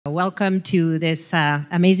Welcome to this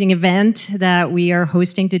amazing event that we are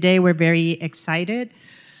hosting today. We're very excited.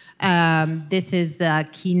 This is the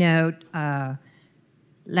keynote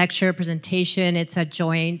lecture presentation. It's a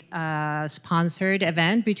joint sponsored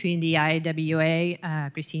event between the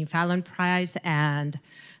IAWA Christine Fallon Prize and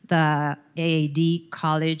the AAD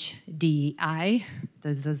College DEI.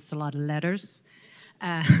 There's a lot of letters.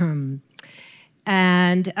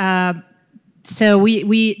 So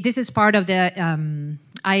this is part of the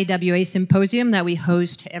IAWA symposium that we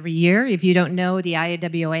host every year. If you don't know the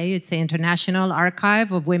IAWA, it's the International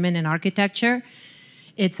Archive of Women in Architecture.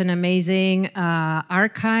 It's an amazing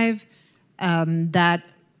archive that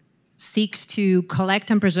seeks to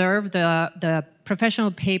collect and preserve the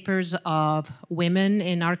professional papers of women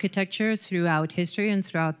in architecture throughout history and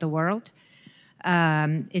throughout the world.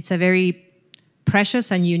 It's a very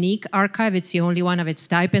precious and unique archive. It's the only one of its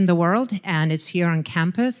type in the world, and it's here on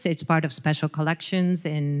campus. It's part of special collections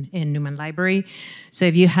in Newman Library. So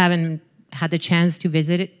if you haven't had the chance to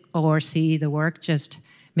visit it or see the work, just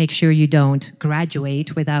make sure you don't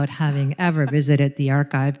graduate without having ever visited the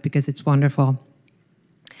archive, because it's wonderful.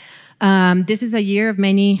 This is a year of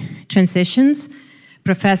many transitions.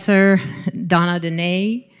 Professor Donna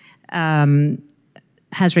Deney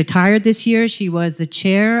has retired this year. She was the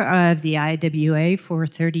chair of the IAWA for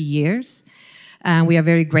 30 years. And we are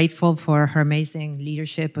very grateful for her amazing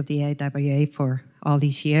leadership of the IAWA for all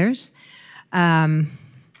these years.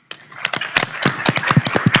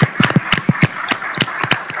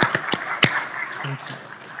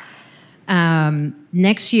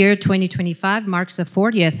 Next year, 2025, marks the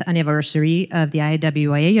 40th anniversary of the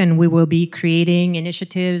IAWA, and we will be creating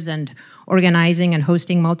initiatives and organizing and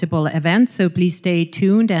hosting multiple events, so please stay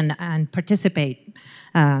tuned and participate.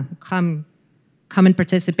 Come and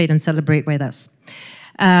participate and celebrate with us.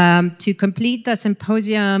 To complete the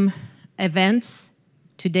symposium events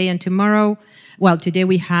today and tomorrow, well, today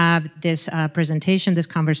we have this presentation, this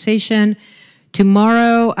conversation.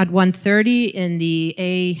 Tomorrow at 1:30 in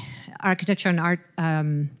the Architecture and Art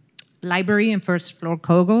Library in first floor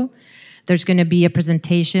Kogel, there's going to be a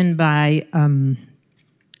presentation by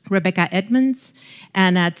Rebecca Edmunds,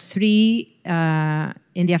 and at 3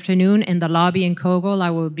 in the afternoon in the lobby in Kogel, I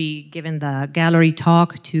will be giving the gallery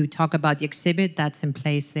talk to talk about the exhibit that's in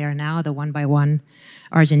place there now, the 1x1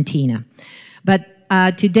 Argentina. But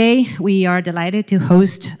today we are delighted to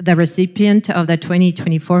host the recipient of the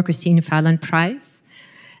 2024 Christine Fallon Prize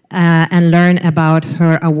and learn about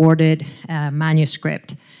her awarded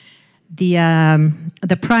manuscript.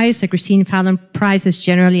 The prize, the Christine Fallon Prize, is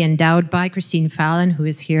generally endowed by Christine Fallon, who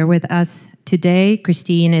is here with us today.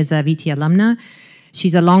 Christine is a VT alumna.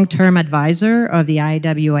 She's a long-term advisor of the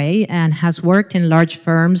IAWA and has worked in large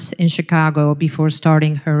firms in Chicago before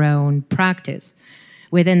starting her own practice.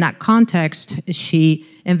 Within that context, she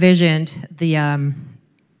envisioned the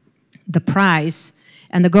prize,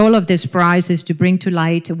 and the goal of this prize is to bring to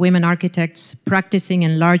light women architects practicing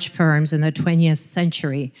in large firms in the 20th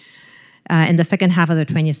century. In the second half of the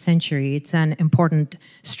 20th century. It's an important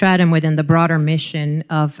stratum within the broader mission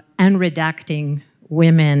of unredacting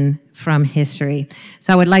women from history.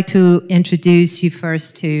 So I would like to introduce you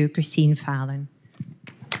first to Christine Fallon.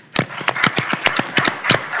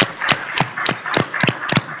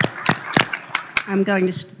 I'm going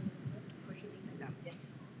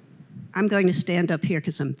to stand up here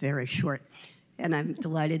because I'm very short. And I'm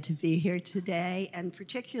delighted to be here today, and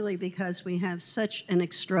particularly because we have such an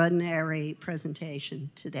extraordinary presentation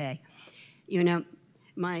today. You know,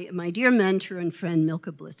 my dear mentor and friend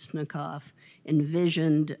Milka Blitznikoff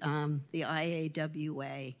envisioned the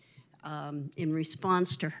IAWA in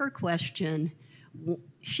response to her question.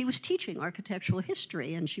 She was teaching architectural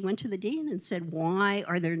history, and she went to the dean and said, "Why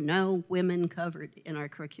are there no women covered in our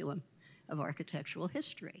curriculum of architectural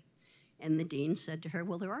history?" And the dean said to her,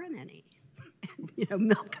 "Well, there aren't any." You know,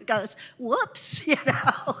 Milka goes, "Whoops," you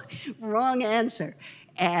know, wrong answer.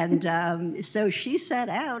 And so she set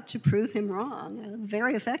out to prove him wrong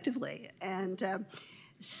very effectively. And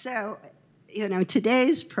so, you know,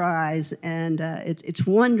 today's prize, and it's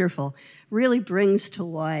wonderful, really brings to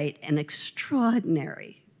light an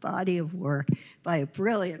extraordinary body of work by a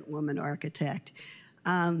brilliant woman architect.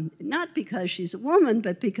 Not because she's a woman,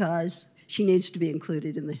 but because she needs to be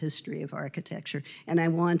included in the history of architecture. And I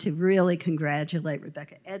want to really congratulate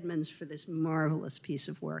Rebecca Edmunds for this marvelous piece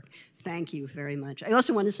of work. Thank you very much. I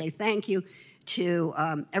also want to say thank you to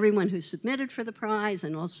everyone who submitted for the prize,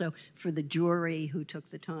 and also for the jury who took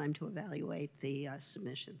the time to evaluate the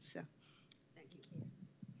submissions. So, thank you.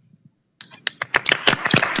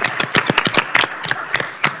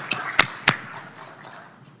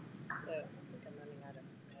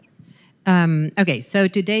 Okay, so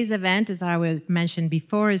today's event, as I was mentioned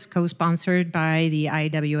before, is co-sponsored by the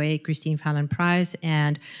IWA Christine Fallon Prize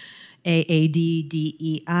and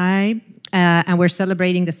AADDEI. And we're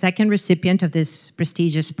celebrating the second recipient of this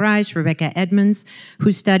prestigious prize, Rebecca Edmunds,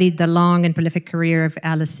 who studied the long and prolific career of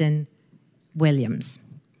Allison Williams.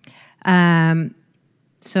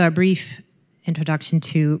 So a brief introduction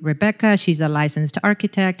to Rebecca. She's a licensed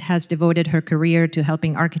architect, has devoted her career to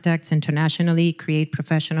helping architects internationally create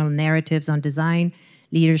professional narratives on design,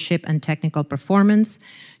 leadership, and technical performance.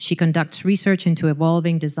 She conducts research into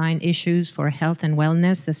evolving design issues for health and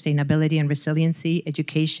wellness, sustainability and resiliency,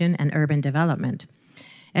 education, and urban development.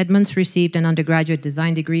 Edmunds received an undergraduate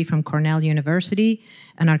design degree from Cornell University,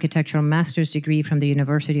 an architectural master's degree from the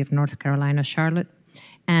University of North Carolina, Charlotte,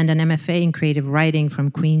 and an MFA in creative writing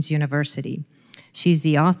from Queen's University. She's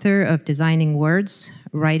the author of Designing Words,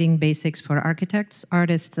 Writing Basics for Architects,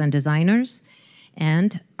 Artists, and Designers,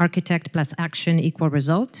 and Architect plus Action Equal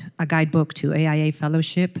Result, a guidebook to AIA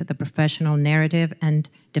Fellowship, the professional narrative, and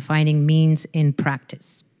defining means in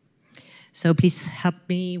practice. So please help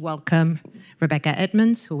me welcome Rebecca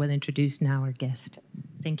Edmunds, who will introduce now our guest.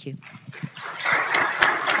 Thank you.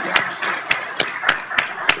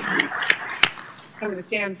 I'm going to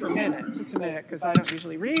stand for a minute, just a minute, because I don't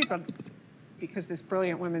usually read, but because this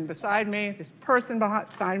brilliant woman beside me, this person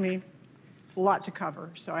beside me, it's a lot to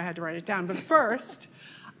cover, so I had to write it down. But first,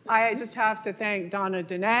 I just have to thank Donna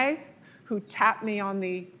Dene, who tapped me on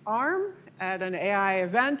the arm at an AI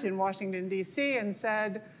event in Washington, D.C., and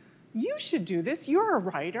said, "You should do this. You're a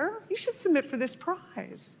writer. You should submit for this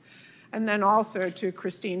prize." And then also to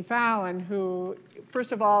Christine Fallon, who,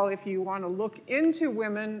 first of all, if you want to look into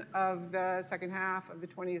women of the second half of the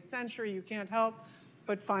 20th century, you can't help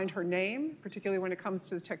but find her name, particularly when it comes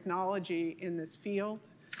to the technology in this field.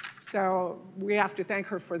 So we have to thank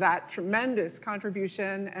her for that tremendous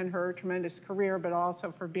contribution and her tremendous career, but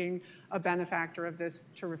also for being a benefactor of this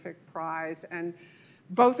terrific prize. And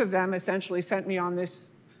both of them essentially sent me on this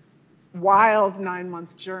wild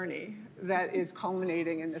 9-month journey that is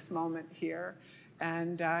culminating in this moment here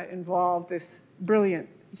and involved this brilliant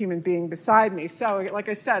human being beside me. So like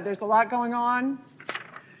I said, there's a lot going on,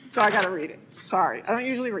 so I got to read it. Sorry, I don't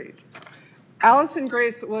usually read. Allison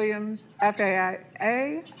Grace Williams,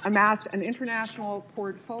 FAA, amassed an international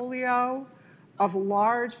portfolio of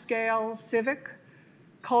large-scale civic,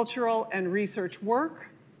 cultural, and research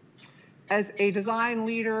work as a design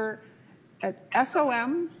leader at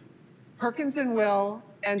SOM, Perkins & Will,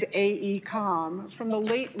 and AECOM from the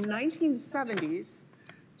late 1970s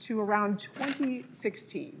to around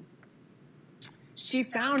 2016. She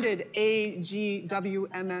founded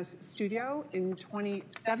AGWMS Studio in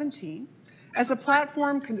 2017 as a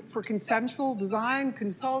platform for conceptual design,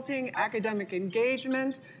 consulting, academic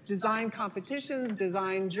engagement, design competitions,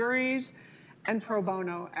 design juries, and pro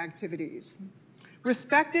bono activities.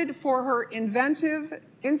 Respected for her inventive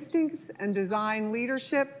instincts and design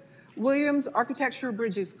leadership, Williams' architecture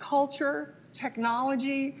bridges culture,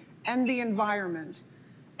 technology, and the environment,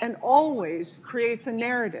 and always creates a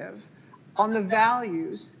narrative on the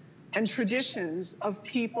values and traditions of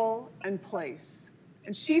people and place.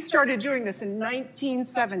 And she started doing this in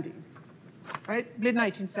 1970, right?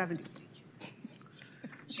 Mid-1970s.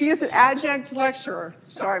 She is an adjunct lecturer.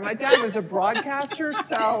 Sorry, my dad was a broadcaster,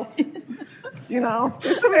 so, you know,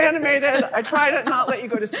 there's some animated. I try to not let you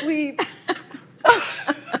go to sleep.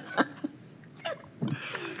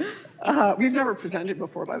 We've never presented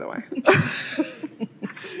before, by the way.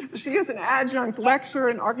 She is an adjunct lecturer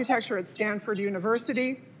in architecture at Stanford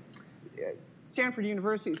University. Stanford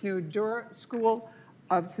University's new Durr School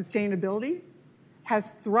of Sustainability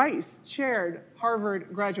has thrice chaired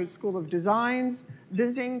Harvard Graduate School of Design's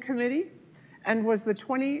Visiting Committee and was the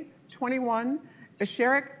 2021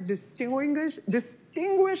 Escherick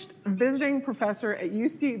Distinguished Visiting Professor at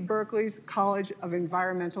UC Berkeley's College of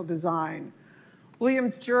Environmental Design.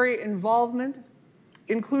 Williams' jury involvement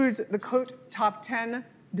includes the Cote Top 10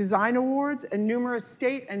 Design Awards and numerous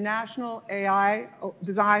state and national AI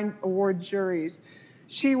Design Award juries.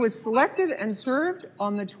 She was selected and served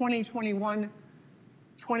on the 2021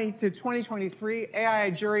 to 2023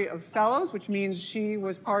 AI Jury of Fellows, which means she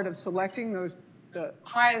was part of selecting those the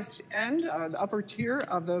highest end, the upper tier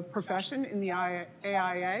of the profession in the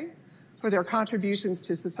AIA for their contributions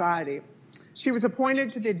to society. She was appointed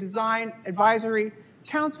to the Design Advisory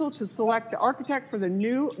Council to select the architect for the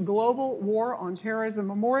new Global War on Terrorism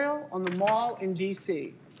Memorial on the Mall in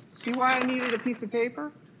DC. See why I needed a piece of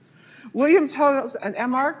paper? Williams holds an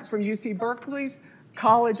MArch from UC Berkeley's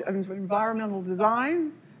College of Environmental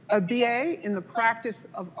Design, a BA in the practice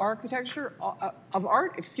of architecture,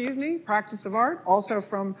 practice of art, also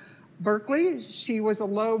from Berkeley. She was a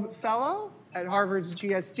Loeb Fellow at Harvard's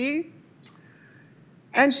GSD.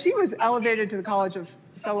 And she was elevated to the College of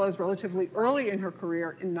Fellows relatively early in her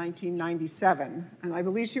career in 1997. And I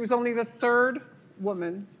believe she was only the third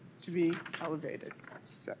woman to be elevated.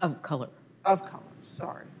 So, Of color. of color,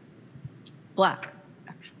 sorry. Black,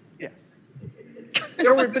 actually. Yes.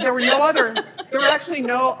 There were actually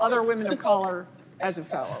no other women of color as a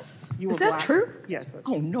fellow. You were Is that black. true? Yes, that's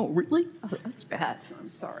Oh, true. no, really? Oh, that's bad. I'm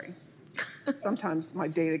sorry. Sometimes my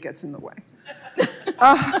data gets in the way.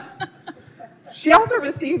 She also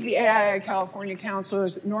received the AIA California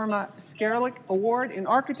Counselor's Norma Skerlick Award in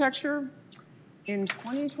Architecture. In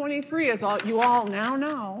 2023, as you all now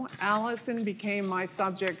know, Allison became my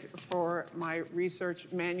subject for my research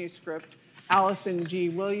manuscript, Allison G.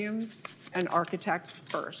 Williams, An Architect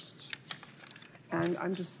First. And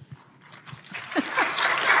I'm just...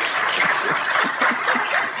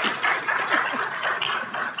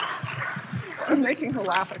 I'm making her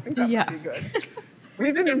laugh. I think that would be good.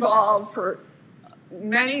 We've been involved for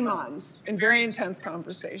many months in very intense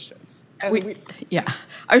conversations. And yeah,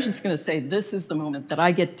 I was just going to say, this is the moment that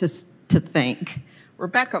I get to thank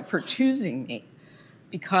Rebecca for choosing me.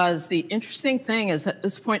 Because the interesting thing is, at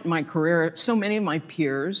this point in my career, so many of my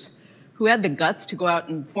peers who had the guts to go out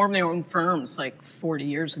and form their own firms like 40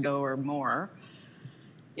 years ago or more,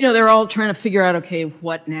 you know, they're all trying to figure out, okay,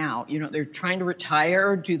 what now? You know, they're trying to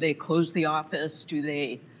retire. Do they close the office? Do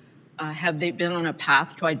they, have they been on a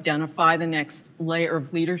path to identify the next layer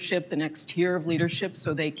of leadership, the next tier of leadership,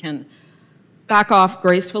 so they can back off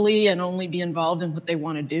gracefully and only be involved in what they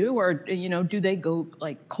want to do? Or, you know, do they go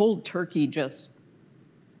like cold turkey, just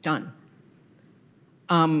done?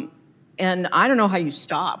 And I don't know how you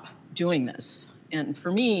stop doing this. And for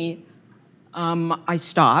me, I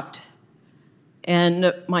stopped.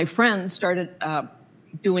 And my friends started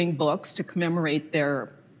doing books to commemorate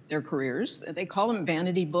their careers. They call them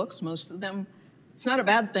vanity books, most of them. It's not a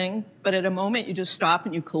bad thing, but at a moment you just stop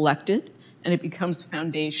and you collect it, and it becomes the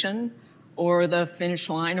foundation or the finish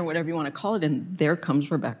line or whatever you want to call it, and there comes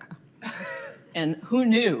Rebecca. And who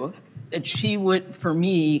knew that she would, for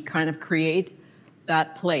me, kind of create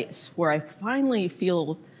that place where I finally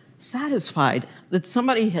feel satisfied that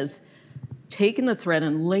somebody has taken the thread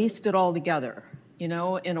and laced it all together, you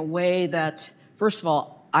know, in a way that, first of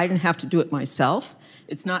all, I didn't have to do it myself.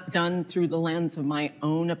 It's not done through the lens of my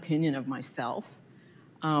own opinion of myself.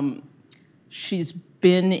 She's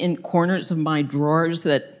been in corners of my drawers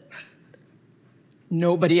that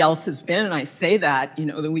nobody else has been, and I say that, you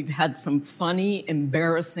know, that we've had some funny,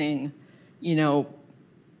 embarrassing, you know,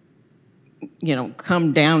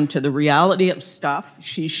 come down to the reality of stuff.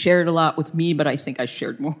 She shared a lot with me, but I think I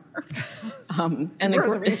shared more. And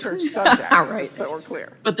we're the research subject, right. So we're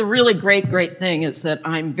clear. But the really great thing is that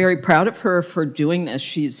I'm very proud of her for doing this.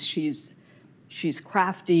 She's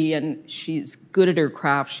crafty and she's good at her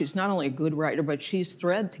craft. She's not only a good writer, but she's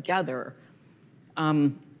thread together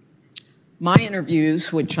my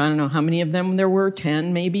interviews, which I don't know how many of them there were,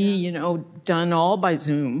 10 maybe, you know, done all by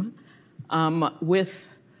Zoom, with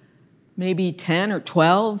maybe 10 or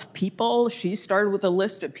 12 people. She started with a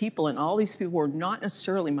list of people, and all these people were not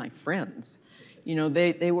necessarily my friends. You know,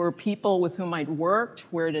 they were people with whom I'd worked,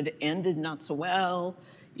 where it had ended not so well,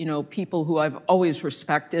 you know, people who I've always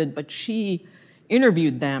respected, but she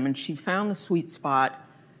interviewed them, and she found the sweet spot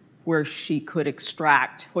where she could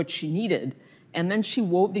extract what she needed. And then she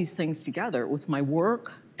wove these things together with my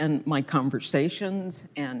work and my conversations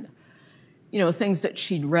and, you know, things that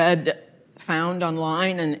she'd read, found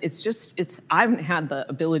online. And I haven't had the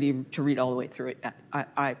ability to read all the way through it yet.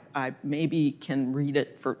 I maybe can read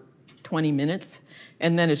it for 20 minutes,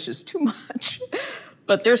 and then it's just too much.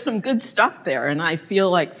 But there's some good stuff there. And I feel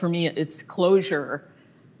like, for me, it's closure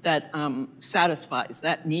that satisfies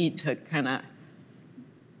that need to kind of,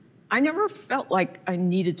 I never felt like I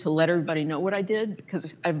needed to let everybody know what I did,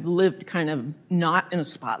 because I've lived kind of not in a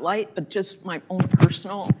spotlight, but just my own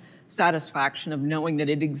personal satisfaction of knowing that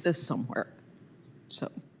it exists somewhere. So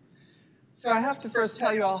I have to first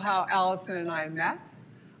tell you all how Allison and I met.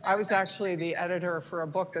 I was actually the editor for a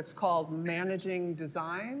book that's called Managing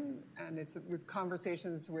Design, and it's with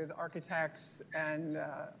conversations with architects and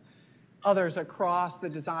others across the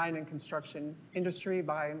design and construction industry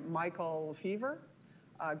by Michael Lefevre.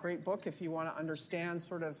 A great book if you want to understand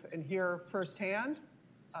sort of and hear firsthand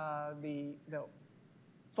the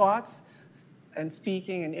thoughts and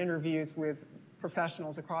speaking and interviews with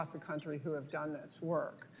professionals across the country who have done this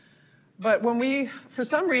work. But for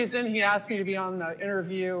some reason, he asked me to be on the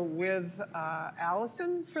interview with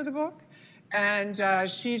Allison for the book, and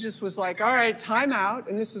she just was like, "All right, time out."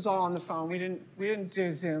 And this was all on the phone. We didn't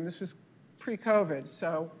do Zoom. This was pre-COVID,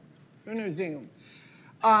 so Who knew Zoom?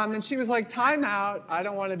 And she was like, time out. I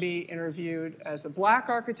don't want to be interviewed as a black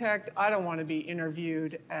architect. I don't want to be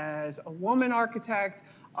interviewed as a woman architect.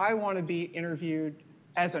 I want to be interviewed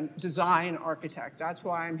as a design architect. That's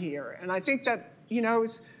why I'm here. And I think that, you know,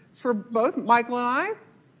 for both Michael and I,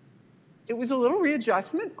 it was a little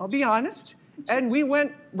readjustment, I'll be honest. And we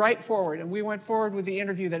went right forward. And we went forward with the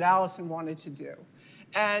interview that Allison wanted to do.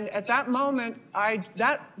 And at that moment,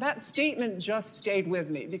 that statement just stayed with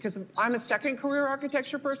me because I'm a second career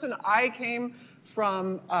architecture person. I came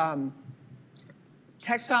from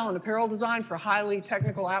textile and apparel design for highly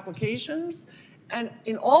technical applications. And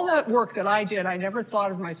in all that work that I did, I never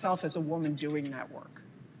thought of myself as a woman doing that work.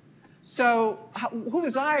 So who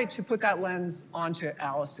was I to put that lens onto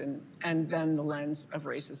Allison and then the lens of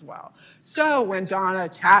race as well? So when Donna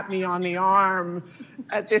tapped me on the arm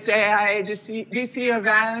at this AIDC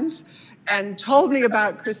event and told me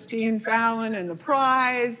about Christine Fallon and the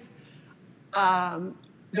prize,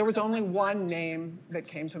 there was only one name that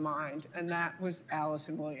came to mind, and that was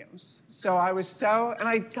Allison Williams. So I was and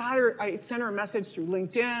I sent her a message through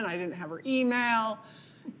LinkedIn. I didn't have her email.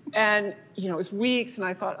 And, you know, it was weeks, and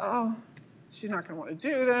I thought, oh, she's not going to want to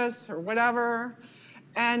do this or whatever.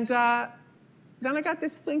 And then I got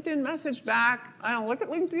this LinkedIn message back. I don't look at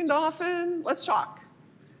LinkedIn often. Let's talk.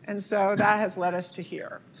 And so that has led us to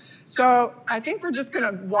here. So I think we're just going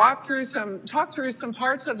to talk through some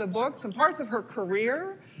parts of the book, some parts of her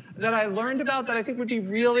career that I learned about that I think would be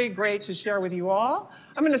really great to share with you all.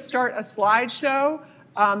 I'm going to start a slideshow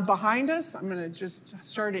behind us. I'm going to just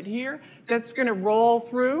start it here. That's going to roll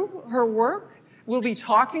through her work. We'll be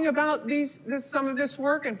talking about some of this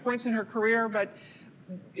work and points in her career, but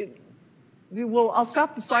I'll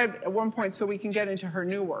stop the slide at one point so we can get into her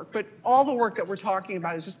new work. But all the work that we're talking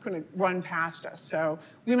about is just going to run past us. So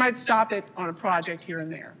we might stop it on a project here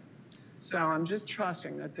and there. So I'm just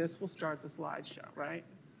trusting that this will start the slideshow, right?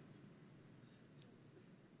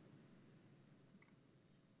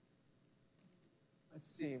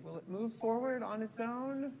 Let's see, will it move forward on its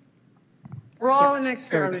own? We're all in an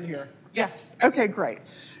experiment here. Yes, okay, great.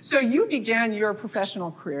 So you began your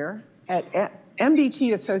professional career at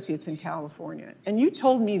MBT Associates in California, and you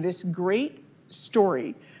told me this great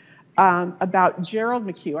story about Gerald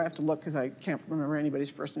McHugh. I have to look because I can't remember anybody's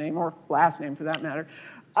first name or last name for that matter.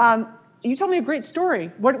 You told me a great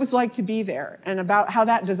story, what it was like to be there, and about how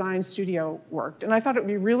that design studio worked. And I thought it would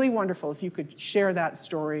be really wonderful if you could share that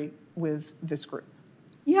story with this group.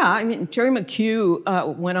 Yeah, I mean, Jerry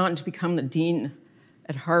McHugh went on to become the dean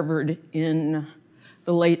at Harvard in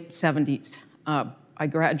the late 70s. I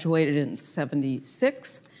graduated in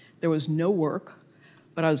 76. There was no work,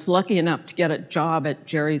 but I was lucky enough to get a job at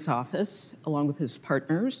Jerry's office along with his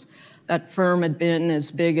partners. That firm had been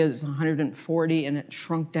as big as 140, and it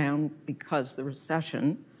shrunk down because of the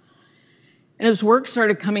recession. And as work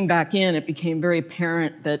started coming back in, it became very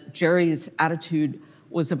apparent that Jerry's attitude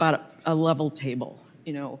was about a level table.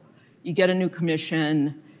 You know, you get a new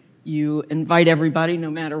commission, you invite everybody, no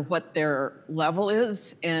matter what their level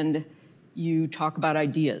is, and you talk about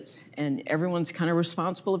ideas. And everyone's kind of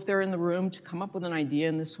responsible, if they're in the room, to come up with an idea.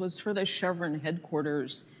 And this was for the Chevron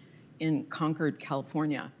headquarters in Concord,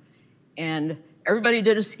 California. And everybody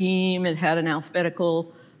did a scheme. It had an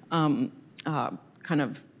alphabetical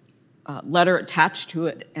letter attached to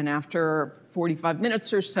it. And after 45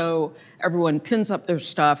 minutes or so, everyone pins up their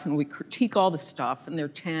stuff, and we critique all the stuff, and there are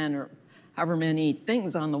 10 or however many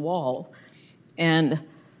things on the wall. And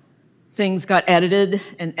things got edited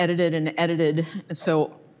and edited and edited. And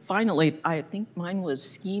so finally, I think mine was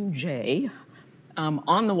Scheme J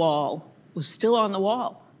on the wall, was still on the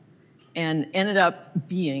wall, and ended up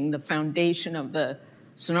being the foundation of the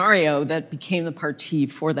scenario that became the partie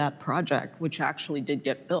for that project, which actually did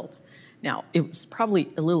get built. Now, it was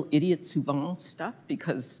probably a little idiot souvent stuff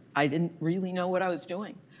because I didn't really know what I was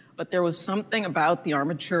doing. But there was something about the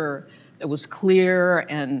armature that was clear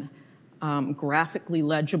and graphically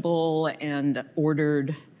legible and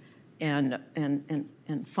ordered. And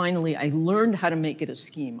finally, I learned how to make it a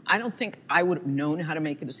scheme. I don't think I would have known how to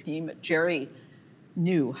make it a scheme, but Jerry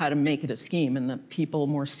knew how to make it a scheme, and the people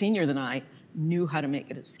more senior than I knew how to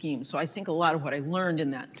make it a scheme. So I think a lot of what I learned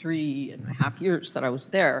in that 3.5 years that I was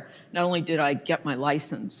there, not only did I get my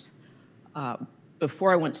license,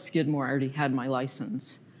 before I went to Skidmore, I already had my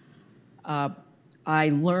license. I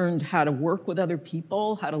learned how to work with other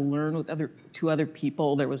people, how to learn with other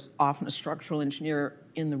people. There was often a structural engineer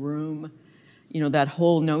in the room. You know, that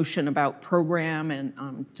whole notion about program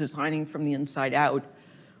and designing from the inside out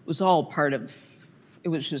was all part of, it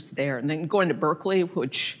was just there. And then going to Berkeley,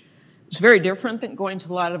 which was very different than going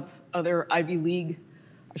to a lot of other Ivy League,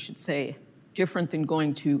 I should say, different than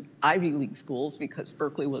going to Ivy League schools, because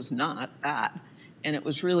Berkeley was not that. And it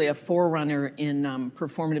was really a forerunner in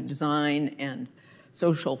performative design and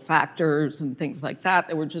social factors and things like that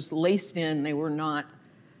that were just laced in. They were not,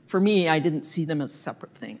 for me, I didn't see them as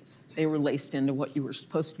separate things. They were laced into what you were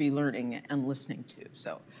supposed to be learning and listening to.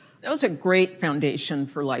 So that was a great foundation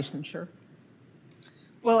for licensure.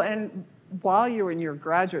 Well, and while you were in your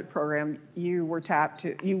graduate program, you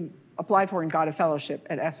applied for and got a fellowship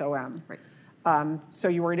at SOM. Right. So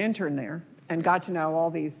you were an intern there and got to know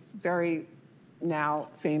all these very now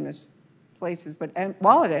famous places. But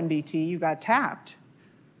while at MBT, you got tapped.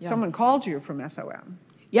 Yeah. Someone called you from SOM.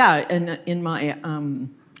 Yeah, and in my,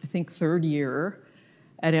 I think, third year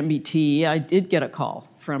at MBT, I did get a call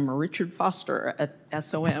from Richard Foster at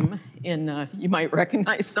SOM. You might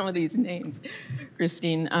recognize some of these names,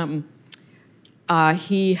 Christine.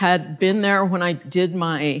 He had been there when I did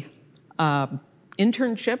my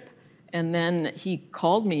internship, and then he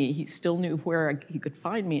called me. He still knew where he could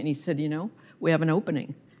find me, and he said, we have an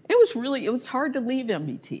opening. It was hard to leave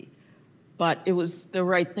MBT, but it was the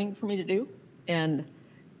right thing for me to do. And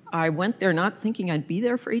I went there not thinking I'd be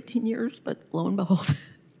there for 18 years, but lo and behold,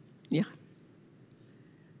 yeah.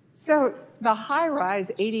 So the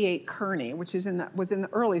high-rise 88 Kearney, which was in the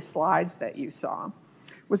early slides that you saw,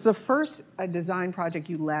 was the first design project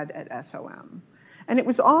you led at SOM. And it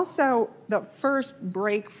was also the first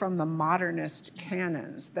break from the modernist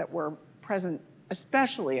canons that were present,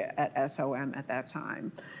 especially at SOM at that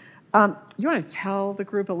time. You want to tell the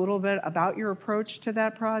group a little bit about your approach to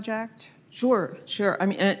that project? Sure. I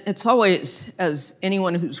mean, it's always, as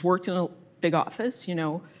anyone who's worked in a big office,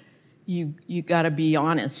 you got to be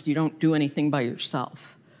honest. You don't do anything by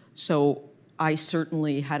yourself. So I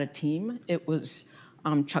certainly had a team. It was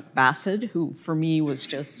Chuck Bassett, who for me was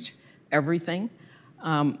just everything,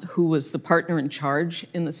 who was the partner in charge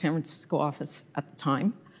in the San Francisco office at the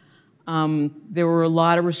time. There were a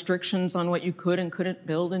lot of restrictions on what you could and couldn't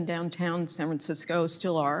build in downtown San Francisco,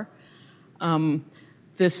 still are.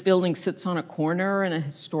 This building sits on a corner in a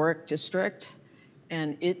historic district,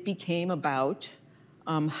 and it became about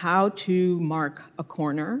how to mark a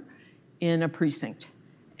corner in a precinct.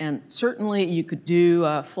 And certainly you could do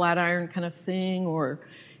a flat iron kind of thing, or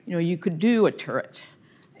you could do a turret.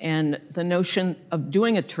 And the notion of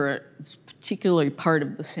doing a turret is particularly part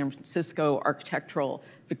of the San Francisco architectural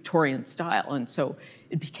Victorian style. And so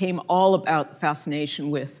it became all about the fascination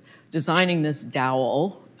with designing this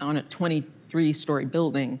dowel on a 23-story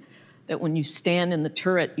building, that when you stand in the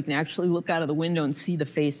turret, you can actually look out of the window and see the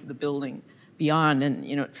face of the building beyond. And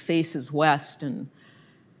it faces west and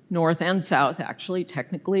north and south, actually,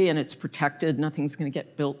 technically, and it's protected. Nothing's going to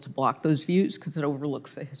get built to block those views because it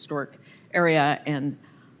overlooks a historic area. And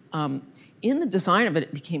in the design of it,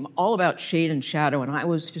 it became all about shade and shadow, and I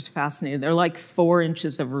was just fascinated. They're like 4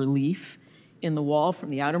 inches of relief in the wall from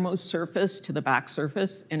the outermost surface to the back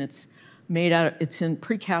surface, and it's in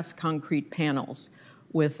precast concrete panels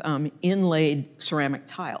with inlaid ceramic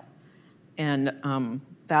tile. And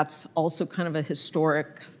that's also kind of a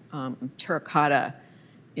historic terracotta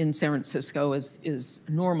in San Francisco is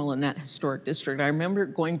normal in that historic district. I remember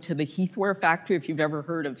going to the Heathware factory, if you've ever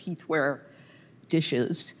heard of Heathware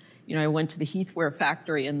dishes. I went to the Heathware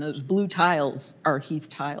factory, and those blue tiles are Heath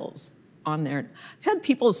tiles on there. I've had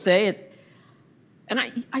people say it, and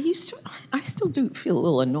I still do feel a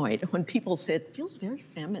little annoyed when people say it feels very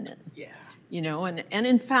feminine. Yeah. And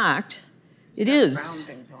in fact, it is. Round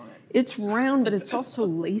things on it. It's round, but it's also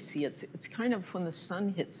lacy. It's kind of when the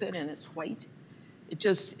sun hits it and it's white. It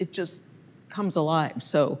just comes alive.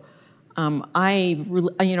 So I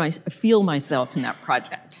feel myself in that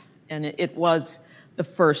project, and it was the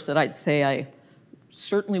first that I'd say I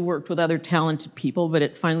certainly worked with other talented people, but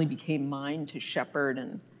it finally became mine to shepherd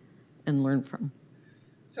and learn from.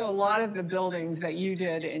 So a lot of the buildings that you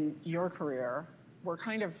did in your career were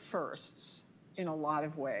kind of firsts in a lot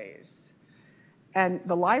of ways. And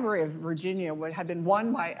the Library of Virginia had been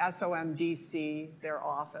won by SOM DC, their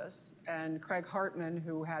office, and Craig Hartman,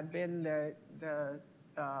 who had been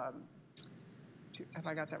if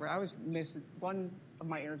I got that right, I was missing. One of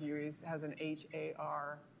my interviewees has an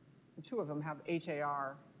H-A-R, two of them have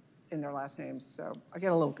H-A-R in their last names, so I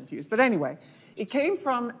get a little confused. But anyway, it came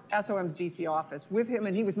from SOM's DC office with him,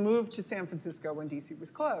 and he was moved to San Francisco when DC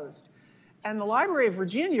was closed. And the Library of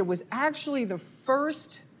Virginia was actually the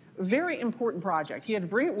first very important project. He had to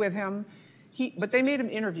bring it with him, but they made him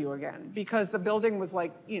interview again because the building was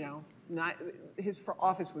like, his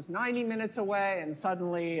office was 90 minutes away and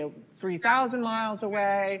suddenly 3,000 miles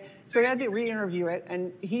away. So he had to re-interview it,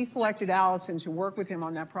 and he selected Allison to work with him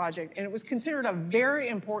on that project. And it was considered a very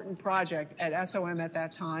important project at SOM at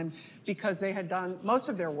that time because they had done, most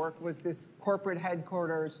of their work was this corporate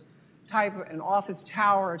headquarters type, an office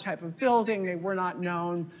tower type of building. They were not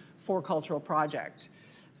known for cultural project.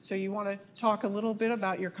 So you want to talk a little bit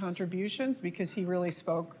about your contributions, because he really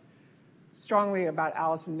spoke strongly about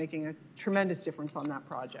Allison making a tremendous difference on that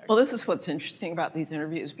project. Well, this is what's interesting about these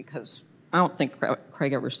interviews, because I don't think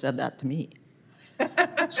Craig ever said that to me.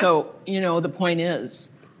 So, the point is,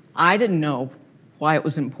 I didn't know why it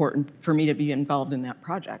was important for me to be involved in that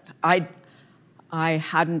project. I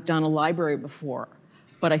hadn't done a library before,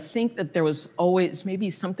 but I think that there was always maybe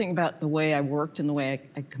something about the way I worked and the way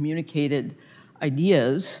I communicated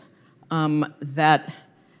ideas that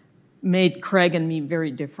made Craig and me very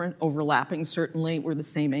different, overlapping certainly. We're the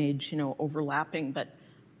same age, overlapping, but,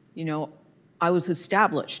 I was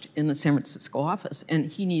established in the San Francisco office,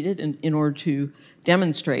 and he needed, in order to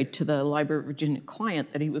demonstrate to the Library of Virginia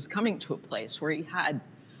client that he was coming to a place where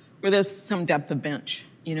there's some depth of bench,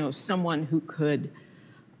 someone who could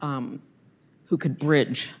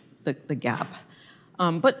bridge the gap.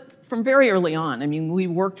 But from very early on, we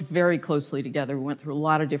worked very closely together. We went through a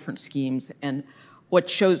lot of different schemes, and what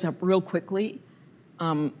shows up real quickly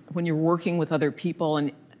when you're working with other people,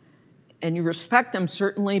 and you respect them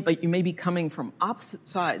certainly, but you may be coming from opposite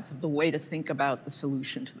sides of the way to think about the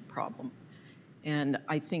solution to the problem. And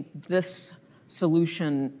I think this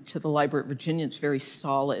solution to the Library of Virginia is very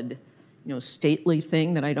solid, stately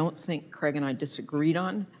thing that I don't think Craig and I disagreed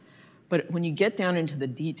on. But when you get down into the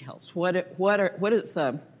details, what is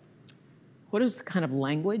the kind of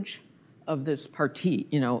language of this partie?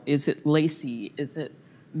 Is it lacy? Is it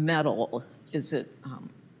metal? Is it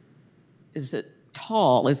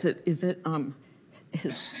tall? Is it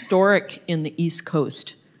historic in the East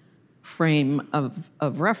Coast frame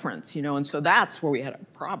of reference? And so that's where we had a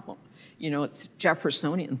problem. It's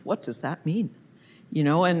Jeffersonian. What does that mean?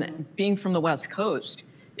 And being from the West Coast,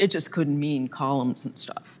 it just couldn't mean columns and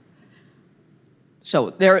stuff.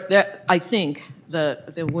 So I think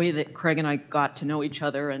the way that Craig and I got to know each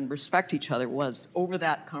other and respect each other was over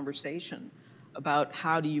that conversation about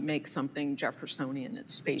how do you make something Jeffersonian.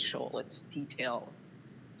 It's spatial, it's detail,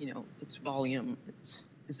 it's volume. Is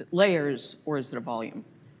it layers or is it a volume?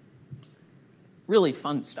 Really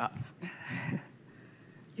fun stuff.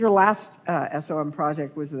 Your last SOM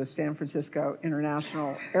project was the San Francisco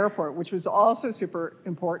International Airport, which was also super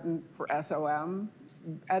important for SOM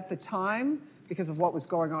at the time because of what was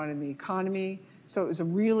going on in the economy. So it was a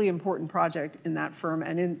really important project in that firm,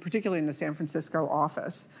 and particularly in the San Francisco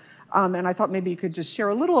office. And I thought maybe you could just share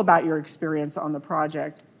a little about your experience on the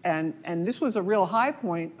project. And this was a real high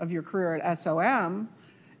point of your career at SOM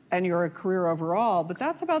and your career overall, but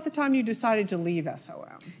that's about the time you decided to leave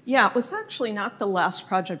SOM. Yeah, it was actually not the last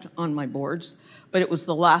project on my boards, but it was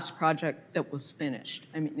the last project that was finished.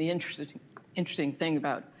 The interesting thing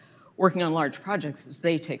about working on large projects is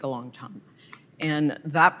they take a long time. And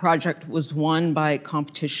that project was won by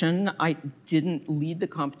competition. I didn't lead the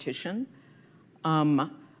competition,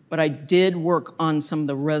 but I did work on some of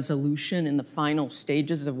the resolution in the final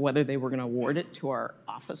stages of whether they were going to award it to our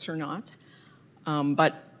office or not.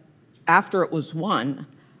 But after it was won,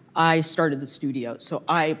 I started the studio. So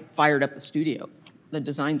I fired up the studio, the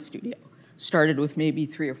design studio. Started with maybe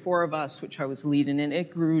 3 or 4 of us, which I was leading, and it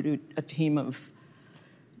grew to a team of,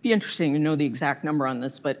 be interesting to know the exact number on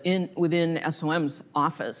this, but within SOM's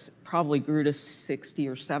office, probably grew to 60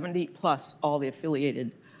 or 70, plus all the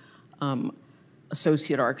affiliated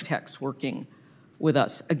associate architects working with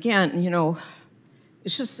us. Again,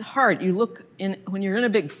 it's just hard. When you're in a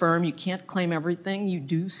big firm, you can't claim everything. You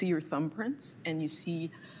do see your thumbprints, and you see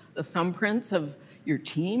the thumbprints of your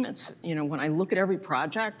team. It's, when I look at every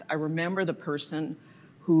project, I remember the person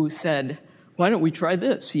who said, why don't we try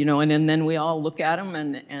this? And then we all look at them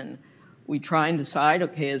and we try and decide,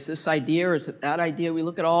 okay, is this idea or is it that idea? We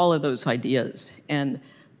look at all of those ideas and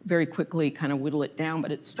very quickly kind of whittle it down.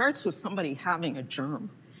 But it starts with somebody having a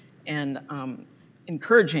germ and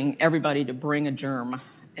encouraging everybody to bring a germ,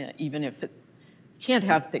 even if it can't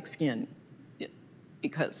have thick skin,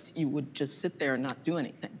 because you would just sit there and not do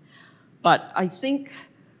anything. But I think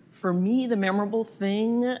for me, the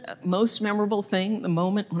most memorable thing, the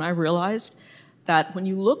moment when I realized that when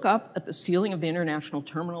you look up at the ceiling of the International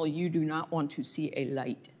Terminal, you do not want to see a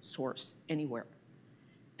light source anywhere.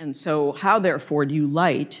 And so how, therefore, do you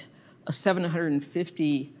light a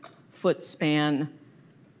 750-foot span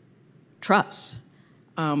truss?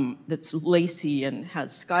 that's lacy and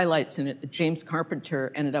has skylights in it that James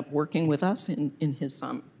Carpenter ended up working with us in his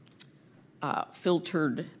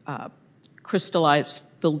filtered, crystallized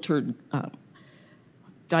filtered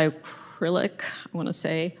diacrylic, I want to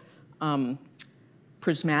say,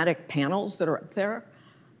 prismatic panels that are up there.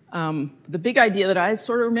 The big idea that I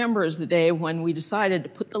sort of remember is the day when we decided to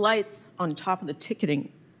put the lights on top of the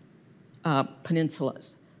ticketing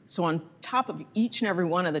peninsulas. So on top of each and every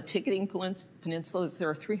one of the ticketing peninsulas, there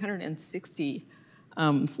are 360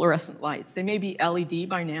 fluorescent lights. They may be LED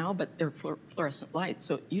by now, but they're fluorescent lights,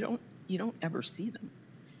 so you don't ever see them.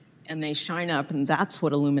 And they shine up, and that's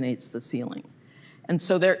what illuminates the ceiling. And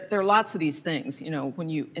so there are lots of these things. You know, when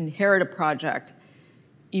you inherit a project,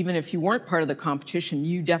 even if you weren't part of the competition,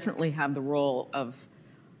 you definitely have the role of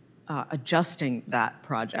adjusting that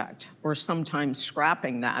project, or sometimes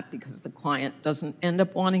scrapping that because the client doesn't end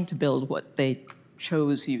up wanting to build what they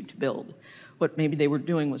chose you to build. What maybe they were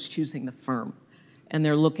doing was choosing the firm, and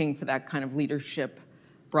they're looking for that kind of leadership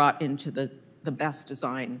brought into the best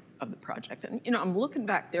design of the project. And you know, I'm looking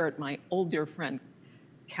back there at my old dear friend,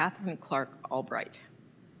 Catherine Clark Albright,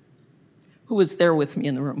 who was there with me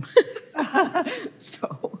in the room.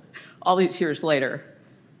 So all these years later.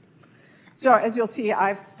 So as you'll see,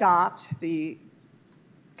 I've stopped the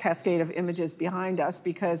cascade of images behind us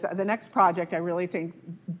because the next project I really think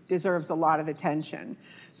deserves a lot of attention.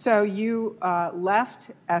 So you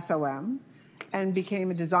left SOM and became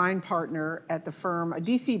a design partner at the firm, a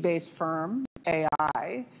DC-based firm,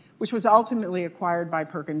 AI, which was ultimately acquired by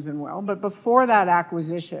Perkins & Will. But before that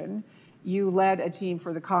acquisition, you led a team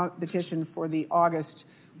for the competition for the August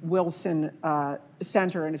Wilson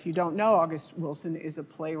Center. And if you don't know, August Wilson is a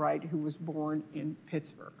playwright who was born in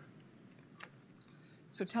Pittsburgh.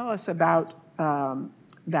 So tell us about a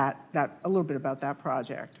little bit about that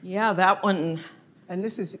project. Yeah, that one. And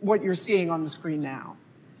this is what you're seeing on the screen now.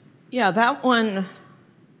 Yeah, that one,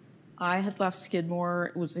 I had left Skidmore.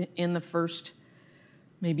 It was in the first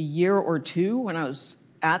maybe year or two when I was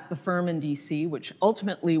at the firm in DC, which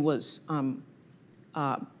ultimately was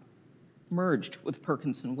merged with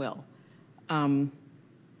Perkins & Will. And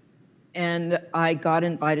I got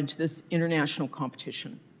invited to this international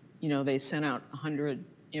competition. You know, they sent out 100,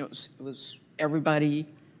 you know, it was everybody,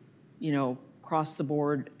 you know, across the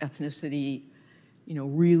board, ethnicity, you know,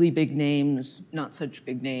 really big names, not such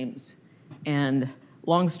big names. And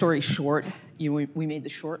long story short, we made the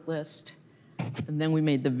short list, and then we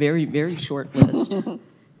made the very, very short list.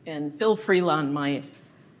 And Phil Freelon,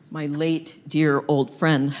 my late dear old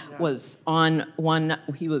friend, yes, was on one.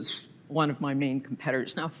 He was one of my main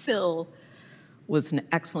competitors. Now, Phil was an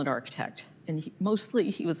excellent architect, and he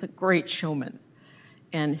was a great showman.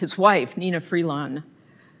 And his wife, Nina Freelon,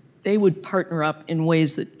 they would partner up in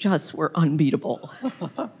ways that just were unbeatable.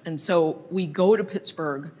 And so we go to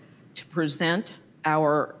Pittsburgh to present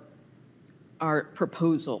our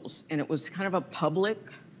proposals, and it was kind of a public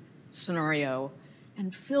scenario.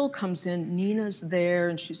 And Phil comes in, Nina's there,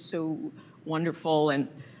 and she's so wonderful and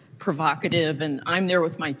provocative, and I'm there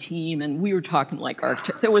with my team, and we were talking like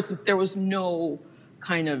architects. There was no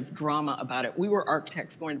kind of drama about it. We were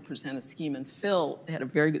architects going to present a scheme, and Phil had a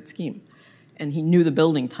very good scheme, and he knew the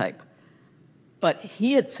building type. But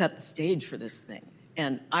he had set the stage for this thing,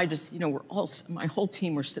 and I just, you know, my whole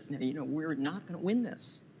team were sitting there, you know, we're not going to win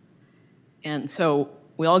this. And so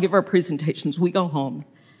we all give our presentations, we go home,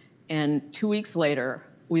 and 2 weeks later,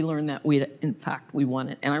 we learned that in fact, we won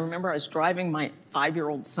it. And I remember I was driving my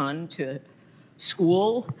 5-year-old son to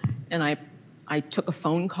school, and I took a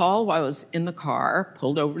phone call while I was in the car,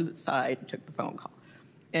 pulled over to the side, took the phone call.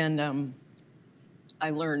 And I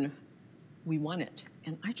learned we won it.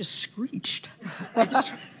 And I just screeched. I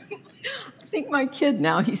think my kid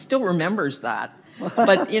now, he still remembers that.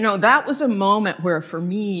 But, you know, that was a moment where, for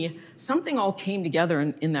me, something all came together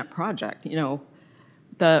in that project. You know,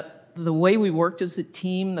 the way we worked as a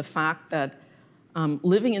team, the fact that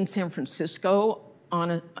living in San Francisco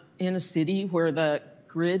in a city where the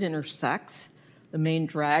grid intersects, the main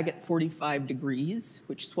drag at 45 degrees,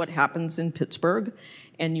 which is what happens in Pittsburgh,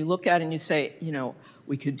 and you look at it and you say, you know,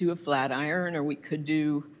 we could do a flat iron, or we could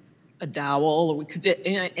do a dowel, or we could do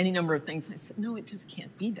any number of things. I said, no, it just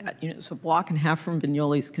can't be that. You know, it's a block and a half from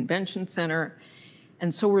Vignoli's Convention Center.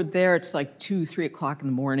 And so we're there, it's like 2, 3 o'clock in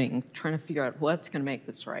the morning, trying to figure out what's going to make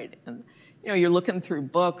this right. And, you know, you're looking through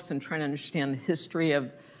books and trying to understand the history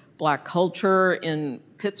of Black culture in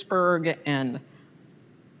Pittsburgh. And,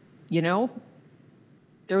 you know,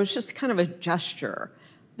 there was just kind of a gesture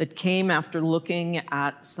that came after looking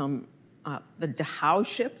at some, the Dachau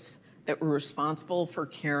ships that were responsible for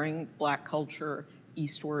carrying Black culture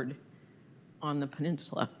eastward on the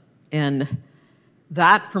peninsula. And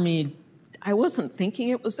that for me, I wasn't thinking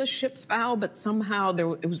it was a ship's bow, but somehow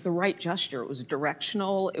it was the right gesture. It was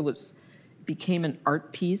directional. It became an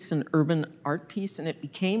art piece, an urban art piece, and it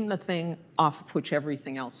became the thing off of which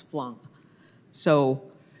everything else flung. So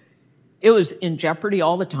it was in jeopardy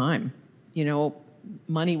all the time, you know,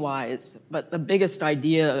 money-wise. But the biggest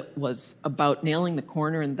idea was about nailing the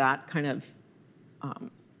corner in that kind of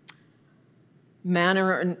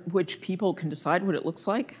manner in which people can decide what it looks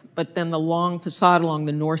like. But then the long facade along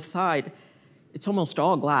the north side, it's almost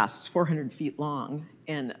all glass. It's 400 feet long,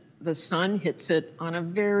 and the sun hits it on a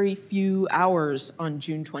very few hours on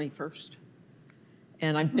June 21st.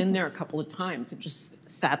 And I've been there a couple of times and just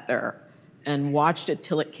sat there and watched it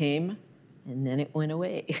till it came, and then it went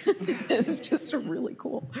away. It's just really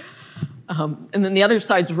cool. And then the other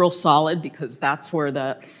side's real solid because that's where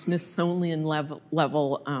the Smithsonian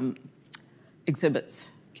level exhibits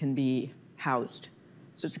can be housed.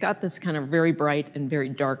 So it's got this kind of very bright and very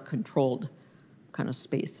dark controlled kind of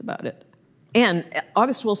space about it. And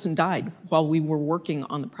August Wilson died while we were working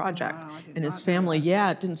on the project. Wow, I did and his not know family, that.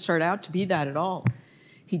 yeah, it didn't start out to be that at all.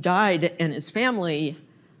 He died, and his family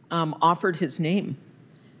offered his name.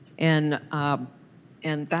 And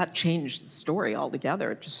that changed the story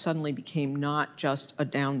altogether. It just suddenly became not just a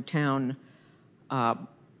downtown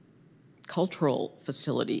cultural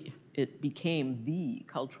facility. It became the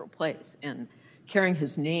cultural place. And carrying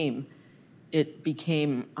his name, it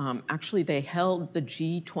became, actually they held the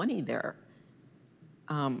G20 there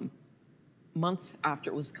months after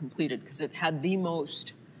it was completed because it had the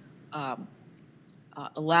most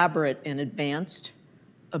elaborate and advanced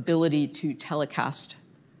ability to telecast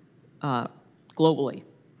globally.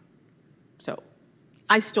 So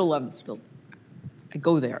I still love this building. I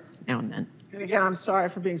go there now and then. And again, I'm sorry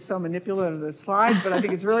for being so manipulative of the slides, but I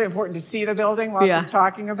think it's really important to see the building while she's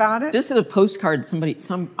talking about it. This is a postcard.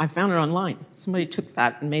 I found it online. Somebody took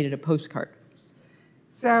that and made it a postcard.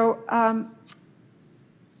 So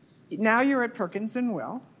now you're at Perkins and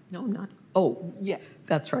Will. No, I'm not. Oh, Yeah.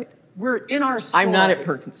 that's right. We're in our story. I'm not at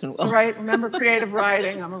Perkins and Will. So, right, remember creative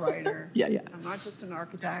writing, I'm a writer. Yeah. I'm not just an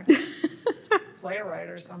architect, play a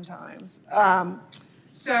writer sometimes.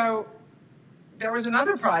 So there was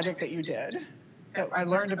another project that you did that I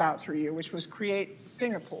learned about through you, which was Create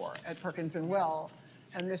Singapore at Perkins and Will.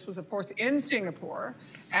 And this was, of course, in Singapore.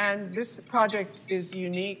 And this project is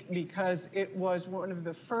unique because it was one of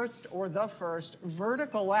the first, or the first,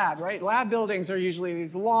 vertical lab, right? Lab buildings are usually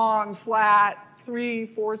these long, flat,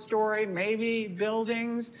 3-4-story, maybe,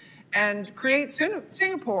 buildings. And Create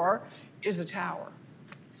Singapore is a tower.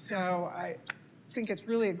 So I think it's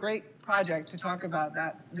really a great project to talk about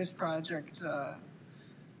this project,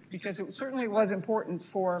 because it certainly was important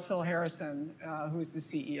for Phil Harrison, who's the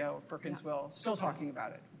CEO of Perkins Will, still talking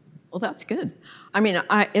about it. Well, that's good. I mean,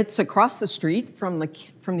 it's across the street from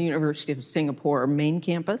the University of Singapore main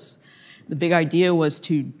campus. The big idea was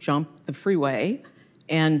to jump the freeway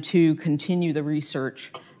and to continue the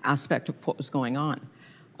research aspect of what was going on.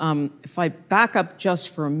 If I back up just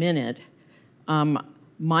for a minute,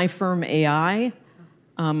 my firm AI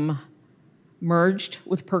merged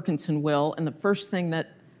with Perkins and Will, and the first thing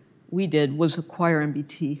that we did was acquire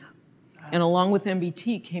MBT. And along with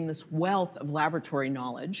MBT came this wealth of laboratory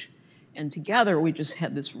knowledge. And together we just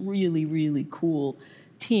had this really, really cool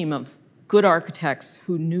team of good architects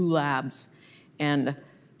who knew labs. And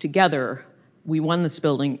together we won this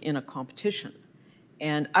building in a competition.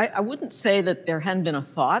 And I wouldn't say that there hadn't been a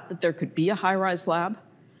thought that there could be a high-rise lab.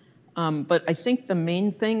 But I think the main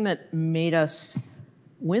thing that made us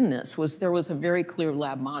win this was there was a very clear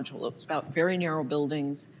lab module. It was about very narrow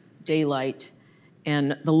buildings, daylight,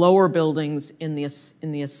 and the lower buildings in the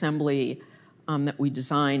assembly that we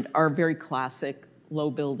designed are very classic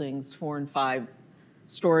low buildings, 4 and 5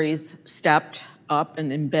 stories, stepped up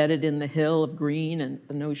and embedded in the hill of green, and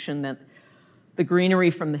the notion that the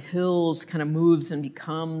greenery from the hills kind of moves and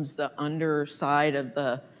becomes the underside of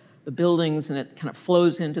the buildings, and it kind of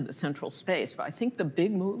flows into the central space. But I think the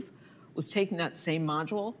big move was taking that same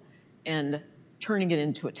module and turning it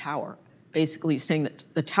into a tower. Basically saying that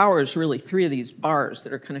the tower is really 3 of these bars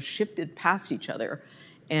that are kind of shifted past each other.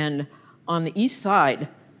 And on the east side,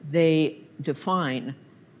 they define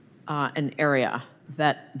an area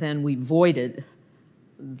that then we voided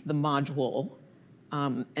the module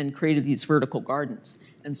and created these vertical gardens.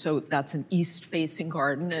 And so that's an east-facing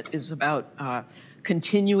garden. It is about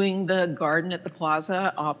continuing the garden at the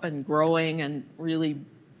plaza up and growing and really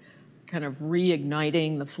kind of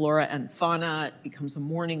reigniting the flora and fauna. It becomes a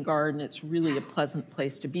morning garden. It's really a pleasant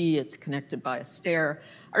place to be. It's connected by a stair.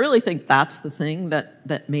 I really think that's the thing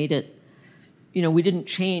that made it, you know, we didn't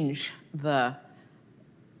change the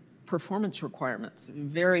performance requirements.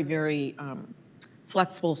 Very, very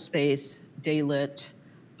flexible space, daylit.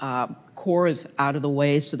 Core is out of the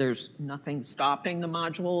way, so there's nothing stopping the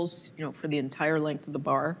modules, for the entire length of the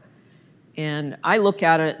bar. And I look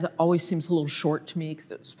at it, it always seems a little short to me because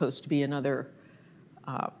it's supposed to be another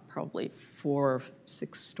probably 4 or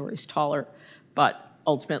 6 stories taller. But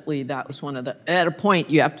ultimately, that was one of the, at a point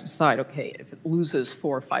you have to decide, okay, if it loses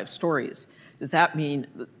 4 or 5 stories, does that mean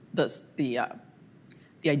the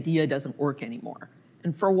idea doesn't work anymore?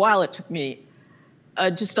 And for a while, it took me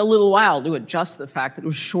just a little while to adjust the fact that it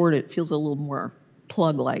was short. It feels a little more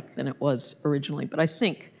plug-like than it was originally. But I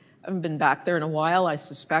think, I haven't been back there in a while, I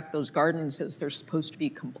suspect those gardens, as they're supposed to be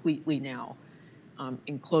completely now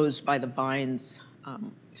enclosed by the vines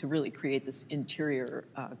to really create this interior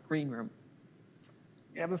green room.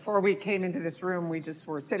 Yeah, before we came into this room, we just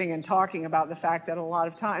were sitting and talking about the fact that a lot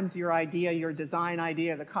of times your idea, your design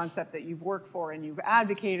idea, the concept that you've worked for and you've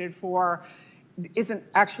advocated for isn't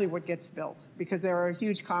actually what gets built, because there are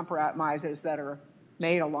huge compromises that are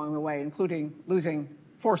made along the way, including losing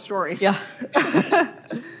 4 stories. Yeah.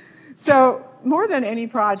 So more than any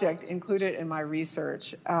project included in my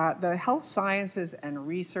research, the Health Sciences and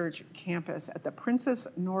Research Campus at the Princess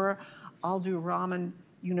Noor Al Durrahman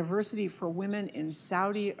University for Women in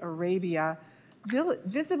Saudi Arabia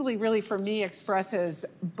visibly really for me expresses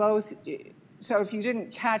both. So if you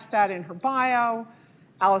didn't catch that in her bio,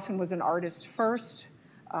 Allison was an artist first.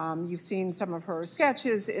 You've seen some of her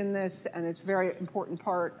sketches in this, and it's a very important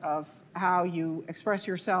part of how you express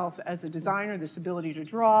yourself as a designer, this ability to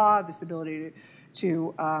draw, this ability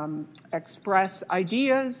to express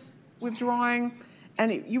ideas with drawing.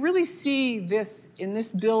 And you really see this in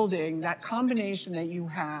this building, that combination that you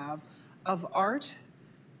have of art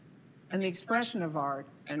and the expression of art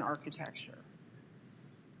and architecture.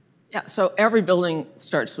 Yeah, so every building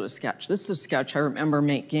starts with a sketch. This is a sketch I remember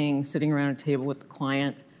making, sitting around a table with a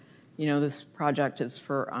client. This project is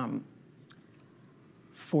for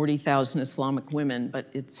 40,000 Islamic women, but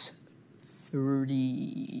it's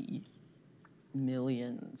 30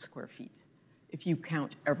 million square feet, if you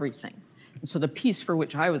count everything. And so the piece for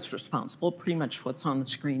which I was responsible, pretty much what's on the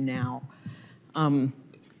screen now,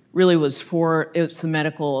 really was it's the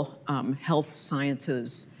medical health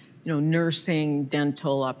sciences, nursing,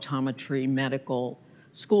 dental, optometry, medical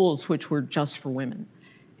schools, which were just for women.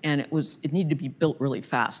 And it needed to be built really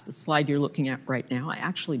fast. The slide you're looking at right now, I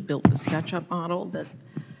actually built the SketchUp model that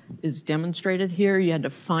is demonstrated here. You had to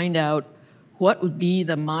find out what would be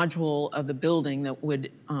the module of the building that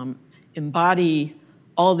would embody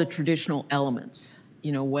all the traditional elements,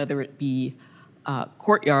 whether it be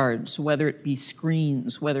courtyards, whether it be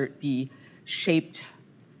screens, whether it be shaped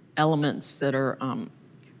elements that are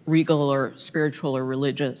regal or spiritual or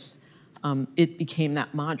religious. It became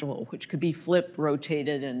that module, which could be flipped,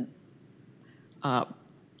 rotated, and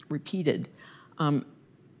repeated.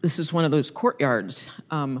 This is one of those courtyards,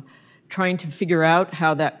 trying to figure out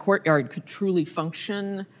how that courtyard could truly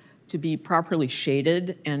function to be properly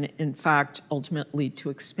shaded, and in fact, ultimately to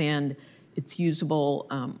expand its usable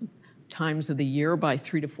times of the year by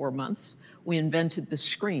 3 to 4 months. We invented the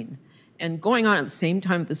screen. And going on at the same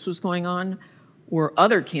time this was going on were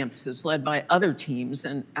other campuses led by other teams,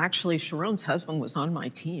 and actually Sharon's husband was on my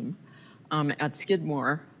team at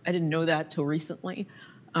Skidmore. I didn't know that till recently,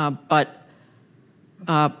 but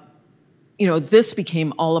this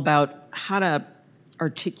became all about how to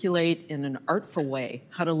articulate in an artful way,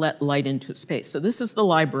 how to let light into space. So this is the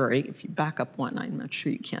library. If you back up one, I'm not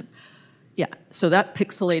sure you can. Yeah, so that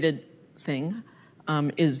pixelated thing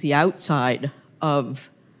is the outside of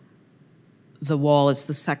the wall, is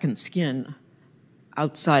the second skin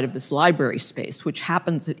outside of this library space, which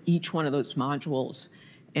happens at each one of those modules,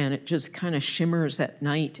 and it just kind of shimmers at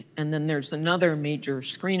night. And then there's another major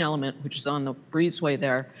screen element, which is on the breezeway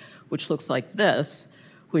there, which looks like this,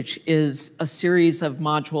 which is a series of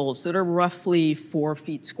modules that are roughly 4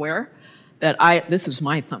 feet square. This is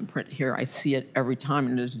my thumbprint here. I see it every time,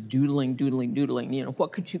 and just doodling, doodling, doodling.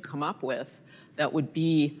 What could you come up with that would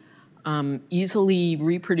be easily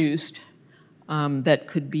reproduced, that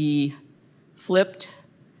could be flipped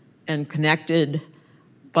and connected,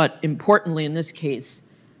 but importantly in this case,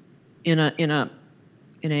 in a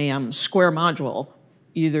square module,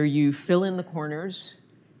 either you fill in the corners,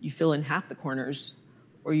 you fill in half the corners,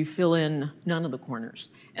 or you fill in none of the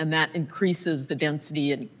corners. And that increases the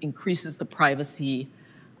density, it increases the privacy,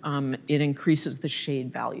 it increases the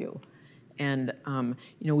shade value. And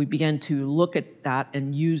we began to look at that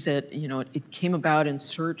and use it. It came about in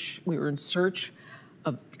search, we were in search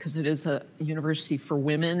of, because it is a university for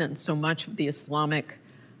women, and so much of the Islamic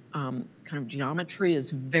kind of geometry is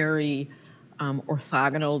very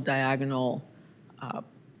orthogonal, diagonal,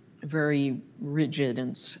 very rigid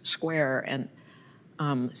and square, and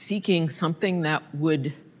seeking something that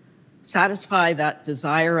would satisfy that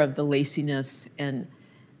desire of the laciness and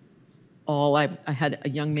all. I had a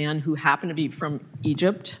young man who happened to be from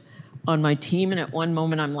Egypt on my team, and at one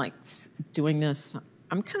moment I'm like doing this.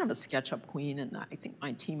 I'm kind of a SketchUp queen, and I think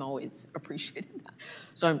my team always appreciated that.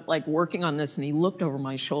 So I'm like working on this, and he looked over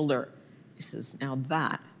my shoulder. He says, "Now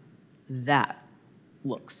that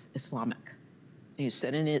looks Islamic." And he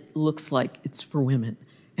said, "And it looks like it's for women."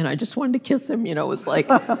 And I just wanted to kiss him, you know. It was like,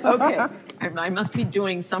 okay, I must be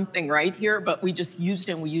doing something right here, but we just used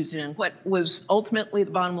it, and we used it. And what was ultimately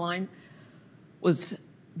the bottom line was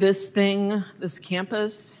this thing, this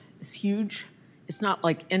campus is huge. It's not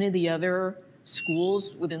like any of the other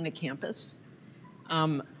schools within the campus.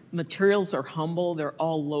 Materials are humble, they're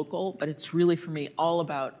all local, but it's really, for me, all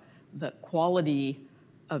about the quality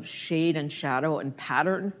of shade and shadow and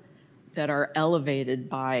pattern that are elevated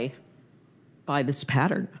by this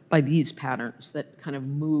pattern, by these patterns that kind of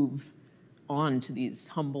move on to these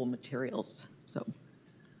humble materials. So,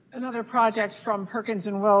 another project from Perkins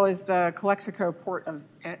and Will is the Calexico port of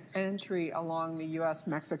entry along the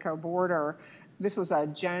U.S.-Mexico border. This was a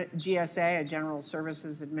GSA, a General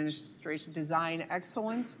Services Administration Design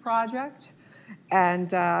Excellence project. And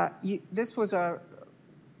this was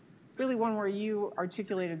really one where you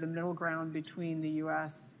articulated the middle ground between the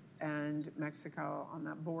U.S. and Mexico on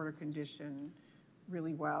that border condition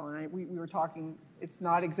really well. And we were talking, it's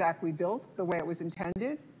not exactly built the way it was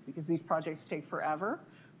intended, because these projects take forever.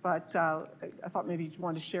 But I thought maybe you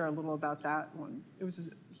wanted to share a little about that one. It was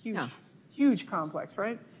a huge, huge complex,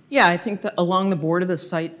 right? Yeah, I think that along the border, the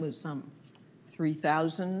site was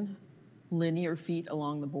 3,000 linear feet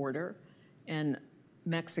along the border. And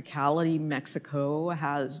Mexicality, Mexico,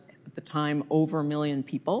 has, at the time, over 1 million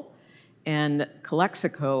people. And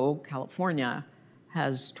Calexico, California,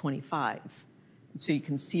 has 25. And so you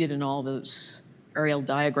can see it in all those aerial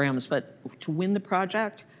diagrams. But to win the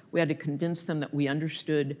project, we had to convince them that we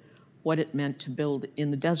understood what it meant to build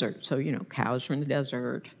in the desert. So, you know, cows are in the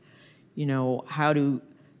desert, you know, how to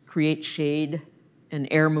create shade and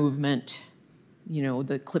air movement. You know,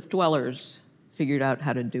 the cliff dwellers figured out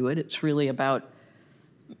how to do it. It's really about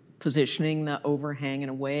positioning the overhang in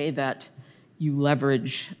a way that you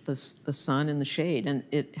leverage the sun and the shade. And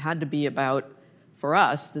it had to be about, for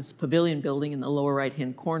us, this pavilion building in the lower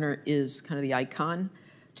right-hand corner is kind of the icon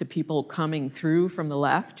to people coming through from the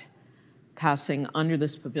left, passing under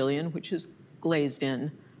this pavilion, which is glazed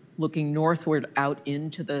in, looking northward out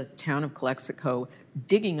into the town of Calexico,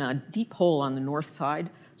 digging a deep hole on the north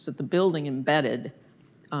side so that the building embedded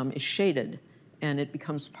is shaded, and it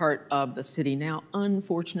becomes part of the city. Now,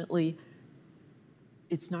 unfortunately,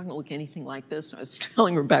 it's not going to look anything like this. I was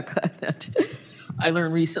telling Rebecca that I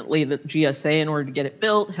learned recently that GSA, in order to get it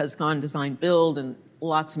built, has gone design build, and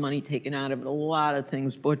lots of money taken out of it, a lot of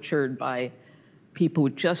things butchered by people who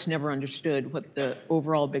just never understood what the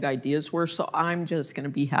overall big ideas were. So I'm just going to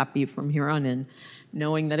be happy from here on in,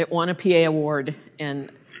 knowing that it won a PA award,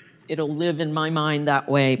 and it'll live in my mind that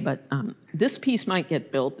way. But this piece might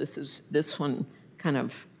get built. This one kind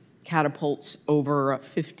of catapults over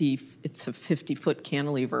it's a 50-foot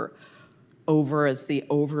cantilever over as the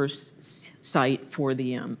oversight for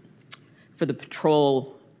the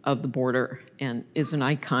patrol of the border, and is an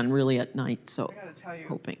icon really at night. So I gotta tell you,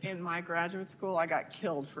 hoping. In my graduate school, I got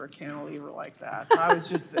killed for a cantilever like that. I was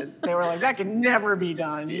just, they were like, that can never be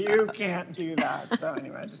done. You can't do that. So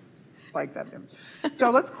anyway, I just like that image. So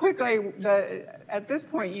let's quickly, at this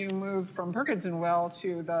point, you moved from Perkins and Will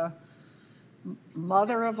to the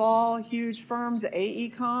mother of all huge firms,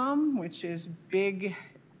 AECOM, which is big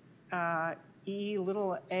E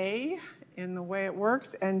little a in the way it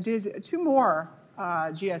works, and did 2 more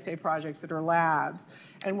GSA projects that are labs.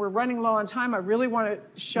 And we're running low on time. I really want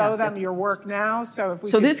to show them your work now. So if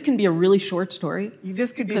we this can be a really short story.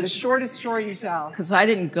 This could be the shortest story you tell. Because I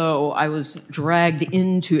didn't go, I was dragged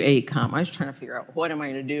into AECOM. I was trying to figure out, what am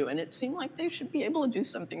I going to do? And it seemed like they should be able to do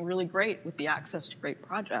something really great with the access to great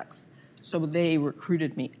projects. So they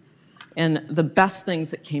recruited me. And the best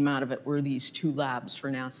things that came out of it were these 2 labs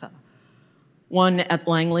for NASA. One at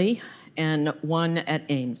Langley and one at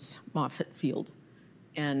Ames, Moffett Field.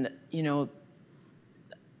 And, you know,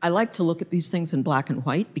 I like to look at these things in black and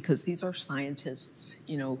white because these are scientists,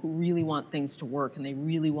 you know, who really want things to work, and they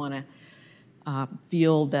really want to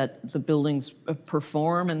feel that the buildings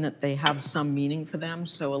perform and that they have some meaning for them.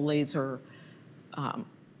 So a laser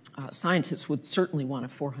scientists would certainly want a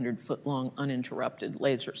 400-foot-long uninterrupted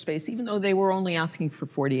laser space, even though they were only asking for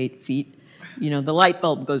 48 feet. You know, the light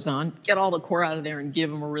bulb goes on, get all the core out of there and give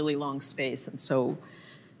them a really long space. And so,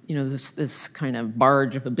 you know, this kind of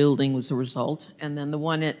barge of a building was the result. And then the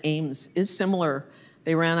one at Ames is similar.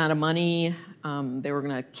 They ran out of money. They were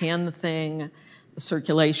going to can the thing. The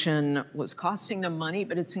circulation was costing them money,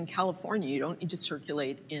 but it's in California. You don't need to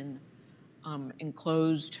circulate in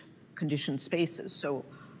enclosed conditioned spaces. So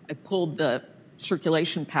I pulled the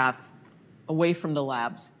circulation path away from the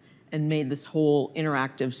labs and made this whole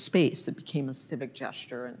interactive space that became a civic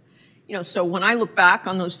gesture. And, you know, so when I look back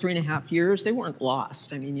on those 3.5 years, they weren't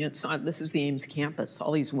lost. I mean, this is the Ames campus,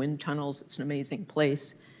 all these wind tunnels. It's an amazing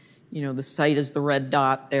place. You know, the site is the red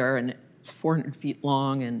dot there, and it's 400 feet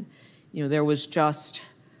long. And, you know, there was just,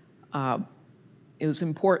 it was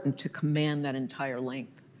important to command that entire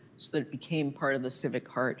length so that it became part of the civic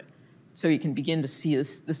heart. So you can begin to see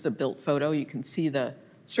this. This is a built photo. You can see the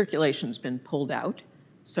circulation's been pulled out.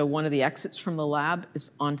 So one of the exits from the lab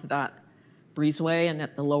is onto that breezeway, and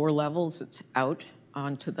at the lower levels, it's out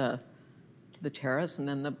onto the terrace, and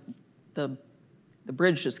then the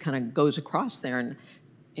bridge just kind of goes across there and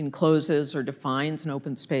encloses or defines an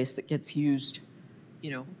open space that gets used,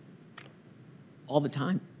 you know, all the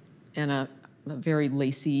time, and a very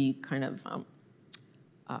lacy kind of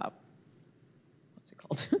what's it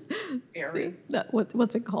called? Airy.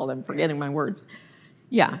 What's it called? I'm forgetting my words.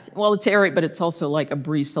 Yeah, well, it's airy, but it's also like a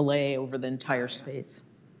brise soleil over the entire space.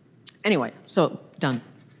 Anyway, so done.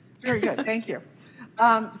 Very good, thank you.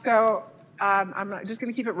 I'm just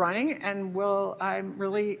going to keep it running, and I'm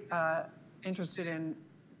really interested in,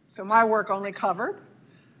 so my work only covered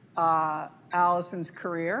Allison's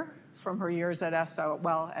career from her years at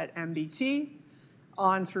at MBT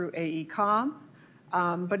on through AECOM.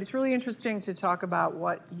 But it's really interesting to talk about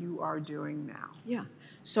what you are doing now. Yeah.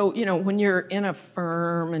 So, you know, when you're in a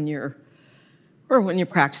firm and or when you're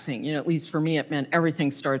practicing, you know, at least for me, it meant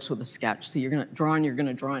everything starts with a sketch. So you're going to draw and you're going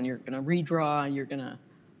to draw and you're going to redraw. You're going to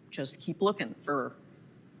just keep looking for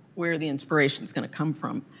where the inspiration is going to come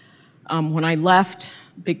from. When I left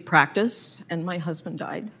big practice and my husband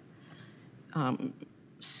died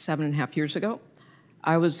 7.5 years ago,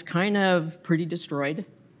 I was kind of pretty destroyed.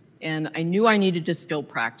 And I knew I needed to still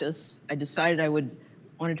practice. I decided I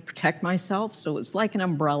wanted to protect myself, so it was like an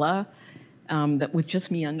umbrella that with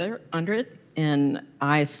just me under it. And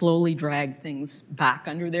I slowly dragged things back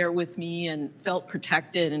under there with me and felt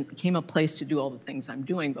protected, and became a place to do all the things I'm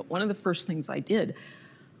doing. But one of the first things I did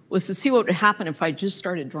was to see what would happen if I just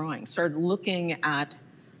started drawing, started looking at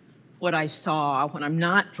what I saw when I'm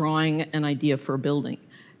not drawing an idea for a building.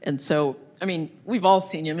 And so, I mean, we've all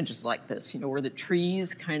seen images like this, you know, where the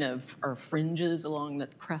trees kind of are fringes along the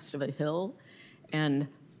crest of a hill. And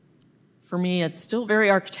for me, it's still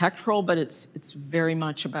very architectural, but it's very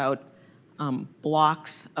much about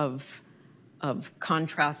blocks of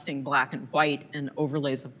contrasting black and white and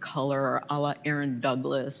overlays of color, a la Aaron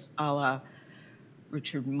Douglas, a la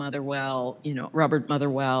Richard Motherwell, you know, Robert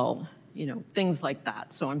Motherwell, you know, things like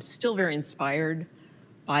that. So I'm still very inspired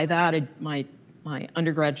by that. My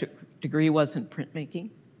undergraduate degree was in printmaking.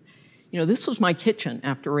 You know, this was my kitchen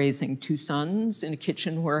after raising 2 sons, in a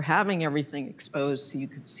kitchen where having everything exposed so you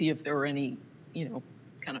could see if there were any, you know,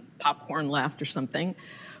 kind of popcorn left or something.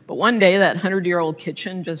 But one day that 100-year-old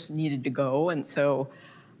kitchen just needed to go, and so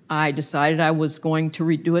I decided I was going to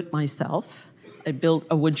redo it myself. I built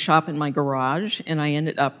a wood shop in my garage, and I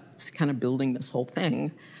ended up kind of building this whole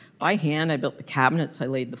thing by hand. I built the cabinets, I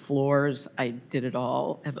laid the floors, I did it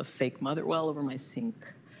all. I have a fake Motherwell over my sink.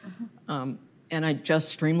 And I just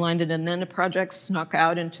streamlined it, and then the project snuck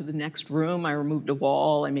out into the next room. I removed a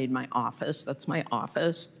wall, I made my office. That's my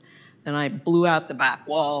office. Then I blew out the back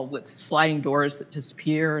wall with sliding doors that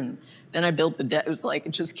disappear, and then I built it was like,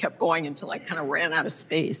 it just kept going until I kind of ran out of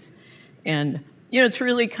space. And, you know, it's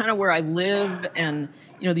really kind of where I live, and,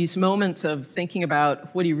 you know, these moments of thinking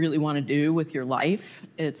about what do you really want to do with your life.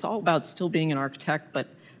 It's all about still being an architect, but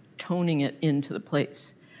toning it into the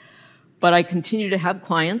place. But I continue to have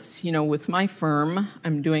clients, you know, with my firm.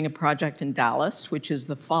 I'm doing a project in Dallas, which is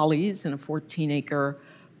the Follies in a 14-acre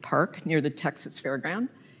park near the Texas Fairground.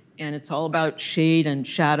 And it's all about shade and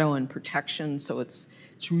shadow and protection. So it's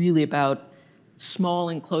really about small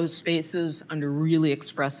enclosed spaces under really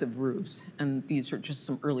expressive roofs. And these are just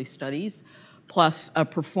some early studies, plus a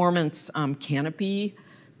performance canopy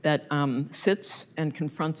that sits and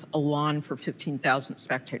confronts a lawn for 15,000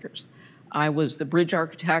 spectators. I was the bridge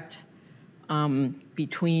architect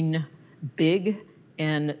between Big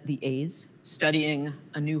and the A's, studying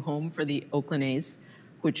a new home for the Oakland A's,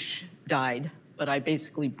 which died, but I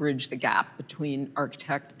basically bridged the gap between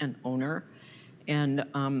architect and owner. And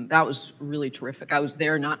that was really terrific. I was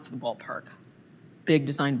there not for the ballpark, big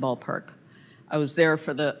design ballpark. I was there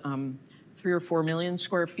for the 3 or 4 million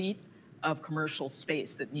square feet of commercial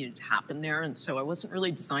space that needed to happen there. And so I wasn't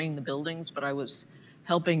really designing the buildings, but I was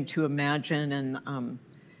helping to imagine and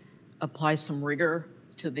apply some rigor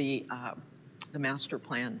to the master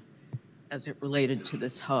plan as it related to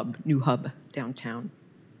this new hub downtown.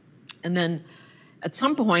 And then at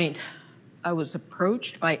some point, I was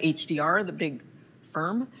approached by HDR, the big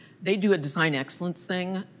firm. They do a design excellence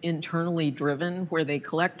thing, internally driven, where they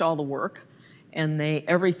collect all the work, and they,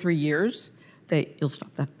 every 3 years, you'll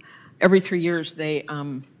stop that. Every 3 years, they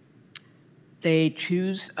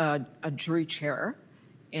choose a jury chair,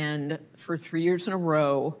 and for 3 years in a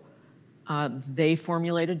row, they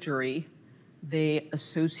formulate a jury. They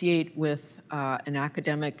associate with an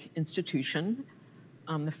academic institution.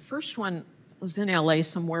 The first one was in LA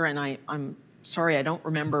somewhere, and I'm sorry, I don't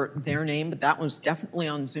remember their name, but that was definitely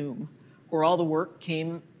on Zoom, where all the work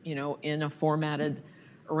came, in a formatted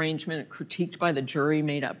arrangement, critiqued by the jury,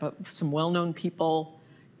 made up of some well-known people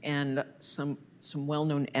and some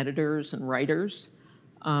well-known editors and writers.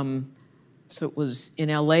 So it was in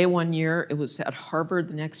LA one year, it was at Harvard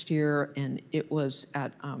the next year, and it was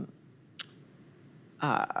at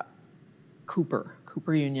Cooper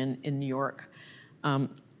Union in New York.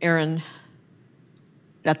 Aaron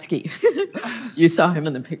Betsky, you saw him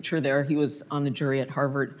in the picture there. He was on the jury at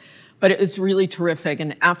Harvard. But it was really terrific.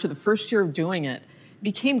 And after the first year of doing it, it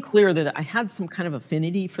became clear that I had some kind of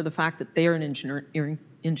affinity for the fact that they are an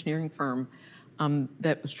engineering firm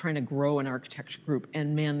that was trying to grow an architecture group.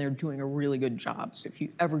 And man, they're doing a really good job. So if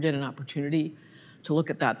you ever get an opportunity to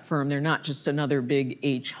look at that firm, they're not just another big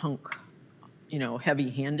H hunk,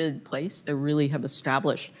 heavy-handed place. They really have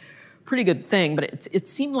established pretty good thing, but it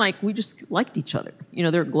seemed like we just liked each other.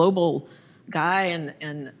 They're a global guy,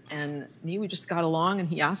 and me, we just got along, and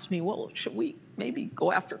he asked me, well, should we maybe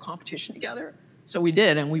go after competition together? So we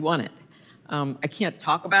did, and we won it. I can't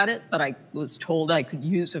talk about it, but I was told I could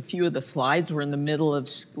use a few of the slides. We're at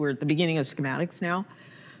the beginning of schematics now.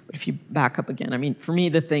 But if you back up again, I mean, for me,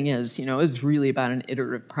 the thing is, it's really about an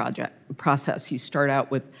iterative process. You start out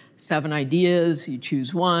with 7 ideas, you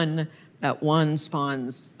choose one, that one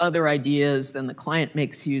spawns other ideas, then the client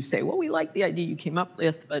makes you say, well, we like the idea you came up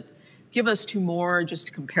with, but give us 2 more just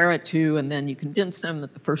to compare it to, and then you convince them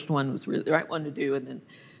that the first one was really the right one to do, and then,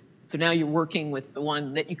 so now you're working with the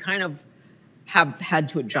one that you kind of have had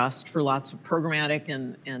to adjust for lots of programmatic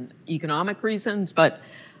and economic reasons, but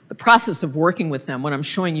the process of working with them, what I'm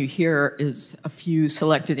showing you here is a few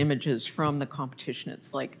selected images from the competition.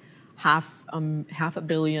 It's like half a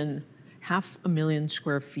million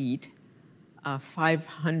square feet,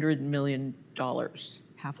 $500 million,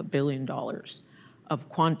 $500 million of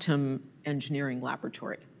quantum engineering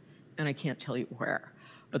laboratory. And I can't tell you where.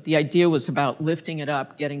 But the idea was about lifting it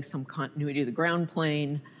up, getting some continuity of the ground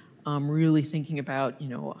plane, really thinking about,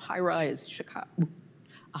 a high-rise,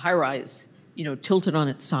 tilted on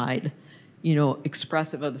its side,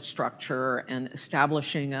 expressive of the structure, and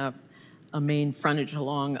establishing a main frontage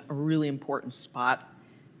along a really important spot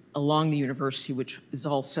along the university, which is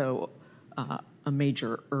also a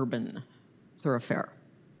major urban thoroughfare.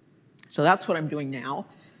 So that's what I'm doing now.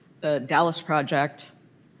 The Dallas project,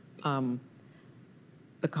 the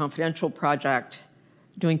Confidential project,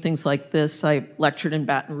 doing things like this. I lectured in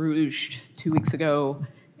Baton Rouge 2 weeks ago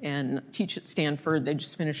and teach at Stanford. They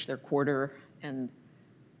just finished their quarter and,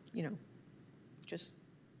 just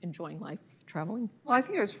enjoying life, traveling. Well, I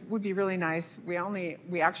think it would be really nice. We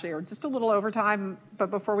actually are just a little over time, but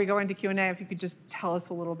before we go into Q&A, if you could just tell us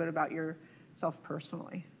a little bit about yourself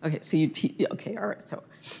personally. Okay, so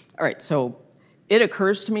all right. So it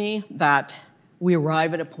occurs to me that we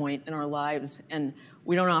arrive at a point in our lives, and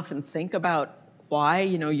we don't often think about why.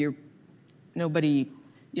 You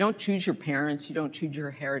don't choose your parents, you don't choose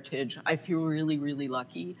your heritage. I feel really, really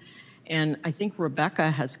lucky. And I think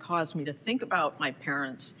Rebecca has caused me to think about my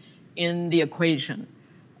parents in the equation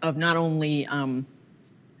of not only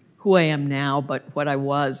who I am now, but what I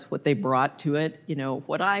was, what they brought to it.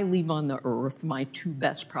 What I leave on the earth, my 2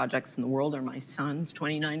 best projects in the world are my sons,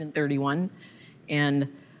 29 and 31.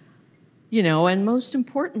 And, and most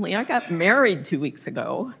importantly, I got married 2 weeks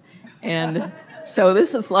ago. And so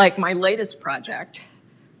this is like my latest project.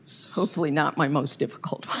 Hopefully not my most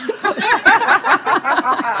difficult one.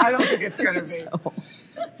 I don't think it's going to be.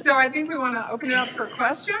 So I think we want to open it up for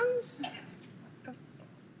questions.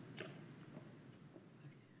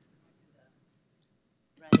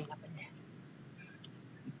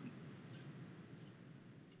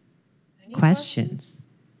 Questions?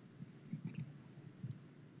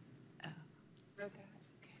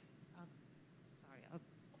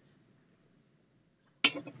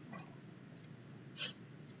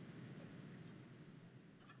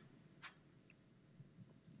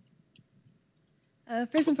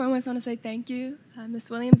 First and foremost, I want to say thank you, Ms.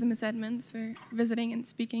 Williams and Ms. Edmunds, for visiting and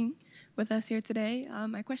speaking with us here today.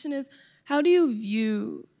 My question is, how do you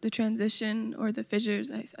view the transition or the fissures,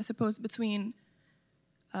 I suppose, between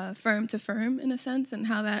firm to firm, in a sense, and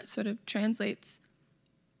how that sort of translates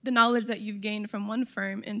the knowledge that you've gained from one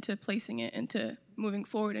firm into placing it into moving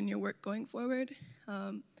forward in your work going forward?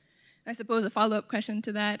 I suppose a follow-up question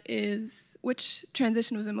to that is, which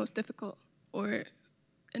transition was the most difficult, or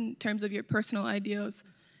in terms of your personal ideals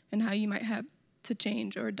and how you might have to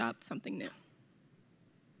change or adopt something new?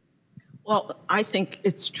 Well, I think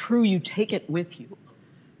it's true you take it with you.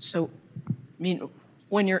 So, I mean,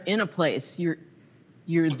 when you're in a place,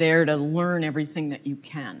 you're there to learn everything that you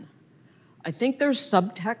can. I think there's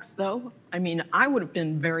subtext, though. I mean, I would have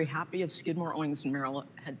been very happy if Skidmore, Owings & Merrill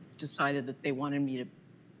had decided that they wanted me to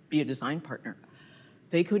be a design partner.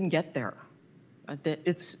 They couldn't get there.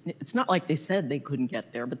 It's not like they said they couldn't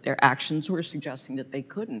get there, but their actions were suggesting that they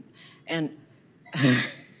couldn't. And,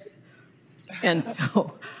 and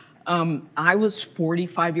so I was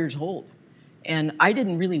 45 years old, and I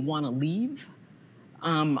didn't really want to leave.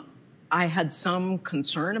 I had some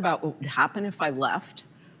concern about what would happen if I left,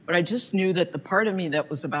 but I just knew that the part of me that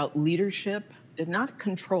was about leadership, not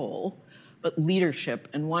control, but leadership,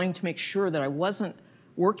 and wanting to make sure that I wasn't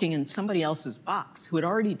working in somebody else's box who had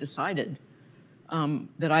already decided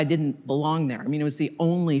that I didn't belong there. I mean, it was the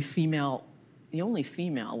only female,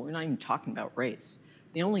 we're not even talking about race,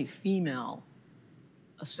 the only female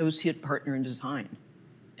associate partner in design.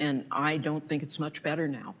 And I don't think it's much better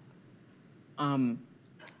now.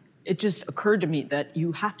 It just occurred to me that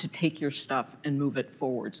you have to take your stuff and move it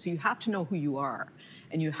forward. So you have to know who you are,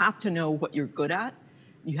 and you have to know what you're good at.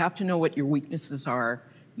 You have to know what your weaknesses are.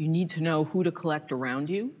 You need to know who to collect around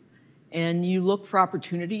you. And you look for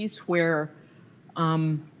opportunities where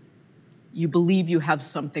you believe you have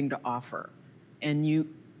something to offer. And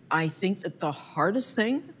I think that the hardest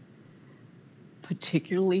thing,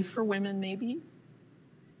 particularly for women maybe,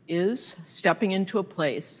 is stepping into a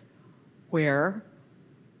place where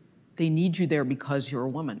they need you there because you're a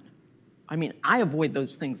woman. I mean, I avoid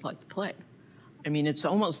those things like the plague. I mean, it's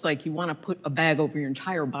almost like you want to put a bag over your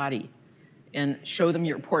entire body and show them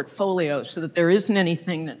your portfolio so that there isn't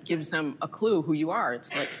anything that gives them a clue who you are.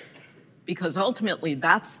 It's like, because ultimately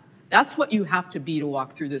that's what you have to be to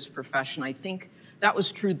walk through this profession. I think that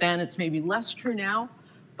was true then. It's maybe less true now,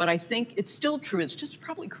 but I think it's still true. It's just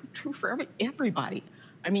probably true for everybody.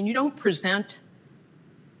 I mean, you don't present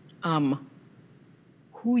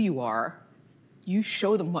who you are, you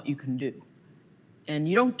show them what you can do. And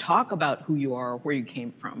you don't talk about who you are or where you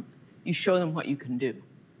came from. You show them what you can do.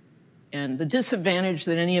 And the disadvantage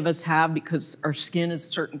that any of us have because our skin is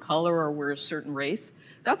a certain color or we're a certain race,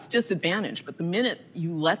 that's disadvantage. But the minute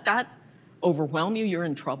you let that overwhelm you, you're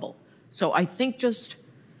in trouble. So I think just,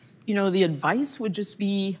 you know, the advice would just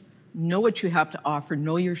be know what you have to offer,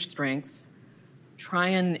 know your strengths, try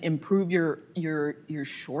and improve your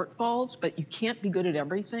shortfalls, but you can't be good at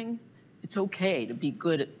everything. It's okay to be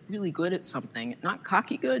really good at something. Not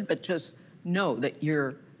cocky good, but just know that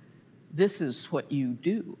this is what you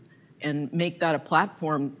do. And make that a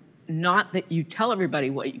platform, not that you tell everybody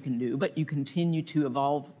what you can do, but you continue to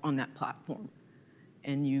evolve on that platform.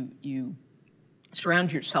 And you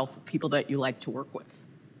surround yourself with people that you like to work with.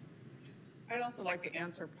 I'd also like to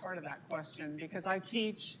answer part of that question because I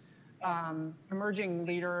teach emerging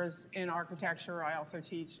leaders in architecture. I also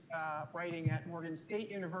teach writing at Morgan State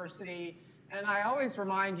University. And I always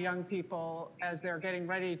remind young people as they're getting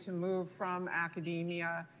ready to move from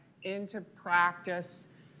academia into practice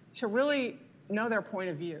to really know their point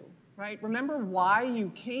of view, right? Remember why you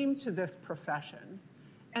came to this profession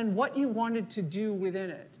and what you wanted to do within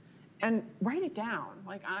it. And write it down.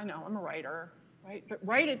 Like, I know, I'm a writer, right? But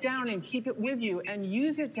write it down and keep it with you and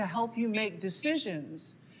use it to help you make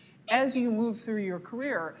decisions as you move through your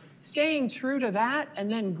career. Staying true to that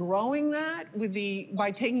and then growing that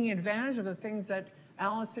by taking advantage of the things that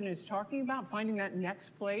Allison is talking about, finding that next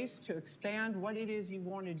place to expand what it is you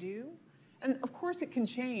want to do. And of course it can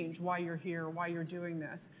change why you're here, why you're doing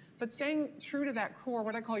this. But staying true to that core,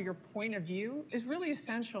 what I call your point of view, is really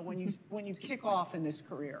essential when you kick off in this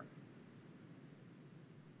career.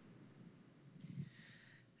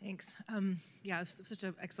 Thanks. Yeah, it's such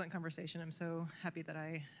an excellent conversation. I'm so happy that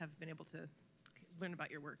I have been able to learn about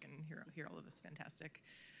your work and hear all of this. Fantastic.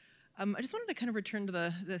 I just wanted to kind of return to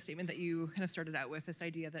the statement that you kind of started out with, this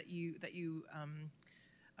idea that you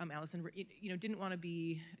Allison, didn't want to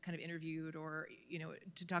be kind of interviewed or,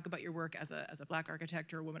 to talk about your work as a Black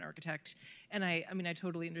architect or a woman architect. And I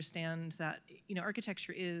totally understand that,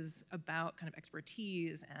 architecture is about kind of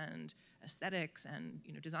expertise and aesthetics and,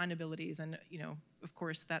 design abilities. And, of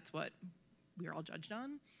course, that's what we are all judged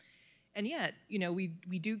on. And yet, we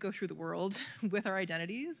do go through the world with our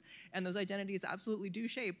identities, and those identities absolutely do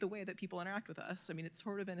shape the way that people interact with us. I mean, it's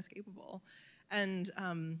sort of inescapable. And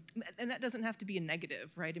that doesn't have to be a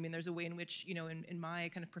negative, right? I mean, there's a way in which, in my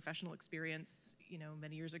kind of professional experience,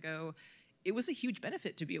 many years ago, it was a huge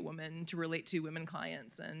benefit to be a woman, to relate to women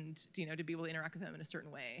clients, and to be able to interact with them in a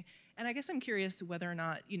certain way. And I guess I'm curious whether or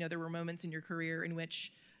not, there were moments in your career in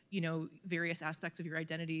which, various aspects of your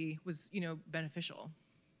identity was, beneficial.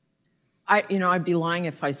 I'd be lying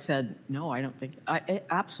if I said, no, I don't think,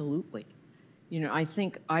 absolutely.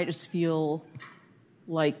 I just feel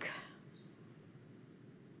like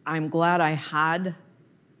I'm glad I had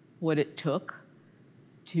what it took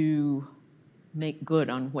to make good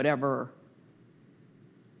on whatever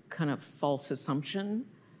kind of false assumption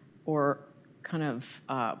or kind of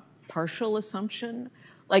partial assumption.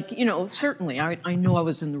 Like, certainly I know I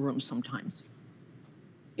was in the room sometimes,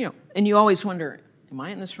 and you always wonder, am I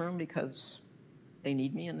in this room because they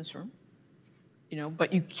need me in this room?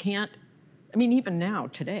 But you can't, even now,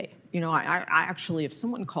 today, I actually, if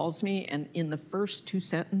someone calls me and in the first 2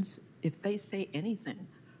 sentences, if they say anything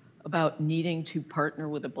about needing to partner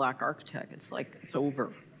with a Black architect, it's like, it's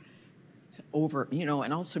over. It's over,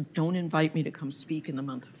 and also don't invite me to come speak in the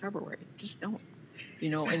month of February. Just don't,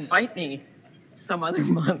 invite me some other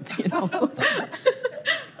month,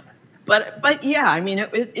 But yeah,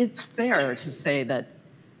 it's fair to say that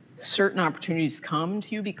certain opportunities come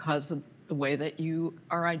to you because of the way that you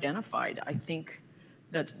are identified. I think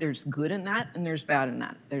that there's good in that and there's bad in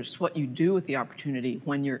that. There's what you do with the opportunity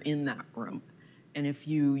when you're in that room. And if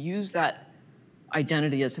you use that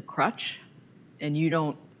identity as a crutch and you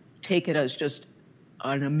don't take it as just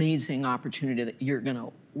an amazing opportunity that you're going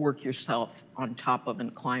to work yourself on top of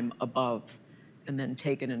and climb above and then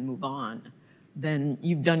take it and move on, then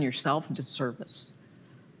you've done yourself a disservice.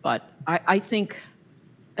 But I think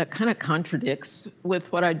that kind of contradicts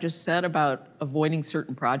with what I just said about avoiding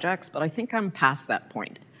certain projects, but I think I'm past that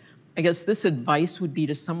point. I guess this advice would be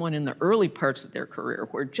to someone in the early parts of their career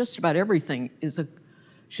where just about everything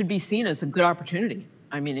should be seen as a good opportunity.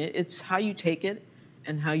 It's how you take it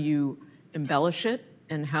and how you embellish it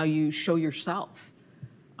and how you show yourself.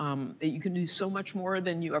 That you can do so much more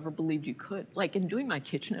than you ever believed you could. Like in doing my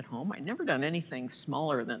kitchen at home, I'd never done anything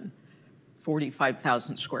smaller than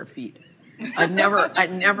 45,000 square feet. I'd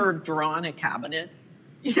never drawn a cabinet,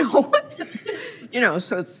 so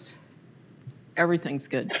everything's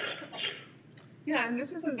good. Yeah, and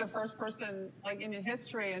this isn't the first person, like in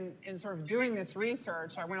history in sort of doing this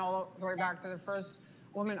research. I went all the way back to the first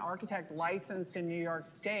woman architect licensed in New York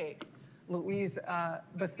State, Louise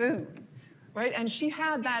Bethune, right? And she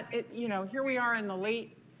had that, here we are in the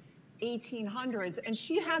late 1800s, and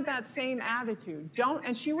she had that same attitude.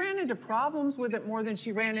 And she ran into problems with it more than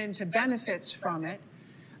she ran into benefits from it,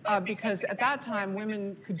 because at that time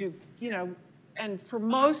women could do, and for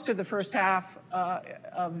most of the first half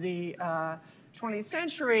of the 20th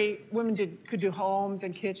century, women could do homes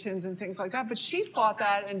and kitchens and things like that. But she fought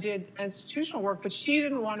that and did institutional work, but she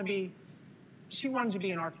didn't want to be. She wanted to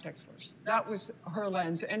be an architect first. That was her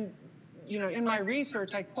lens. And in my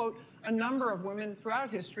research, I quote a number of women throughout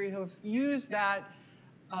history who have used that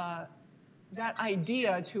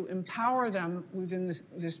idea to empower them within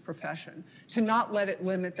this profession, to not let it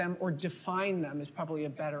limit them or define them is probably a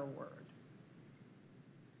better word.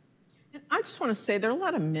 And I just want to say there are a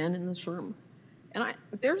lot of men in this room. And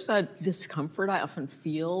there's a discomfort I often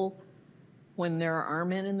feel when there are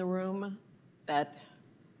men in the room that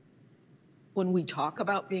when we talk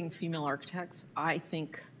about being female architects, I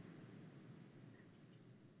think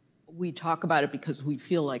we talk about it because we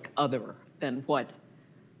feel like other than what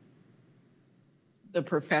the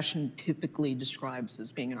profession typically describes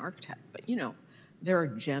as being an architect. But there are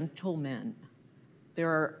gentle men. There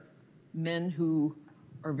are men who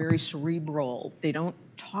are very cerebral. They don't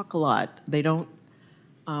talk a lot. They don't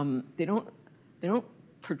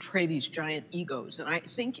portray these giant egos. And I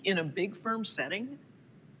think in a big firm setting,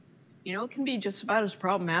 it can be just about as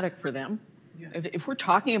problematic for them. Yeah. If we're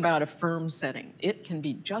talking about a firm setting, it can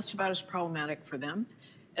be just about as problematic for them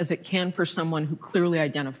as it can for someone who clearly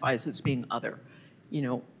identifies as being other,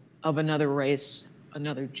 of another race,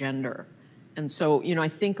 another gender. And so, I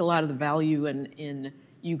think a lot of the value in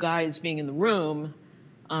you guys being in the room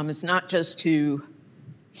is not just to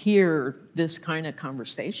hear this kind of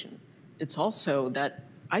conversation. It's also that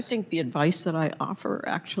I think the advice that I offer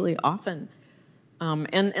actually often,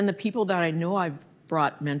 and the people that I know I've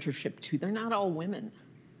brought mentorship to, they're not all women.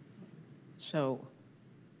 So,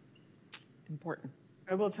 important.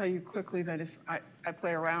 I will tell you quickly that if I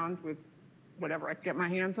play around with whatever I can get my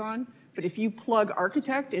hands on, but if you plug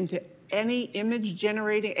architect into any image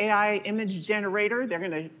generating, AI image generator, they're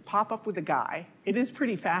going to pop up with a guy. It is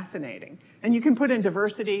pretty fascinating. And you can put in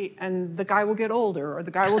diversity and the guy will get older or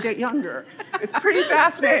the guy will get younger. It's pretty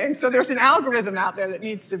fascinating. So there's an algorithm out there that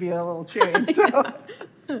needs to be a little changed.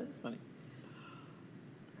 That's funny.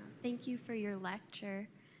 Thank you for your lecture.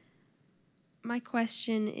 My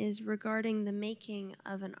question is regarding the making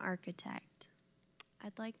of an architect.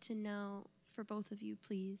 I'd like to know, for both of you,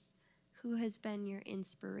 please, who has been your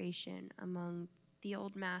inspiration among the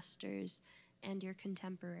old masters and your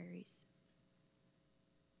contemporaries?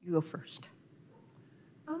 You go first.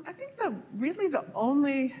 I think really the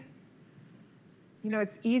only,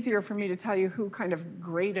 it's easier for me to tell you who kind of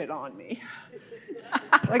grated on me.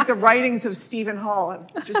 Like the writings of Stephen Hall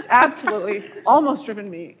have just absolutely almost driven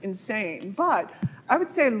me insane. But I would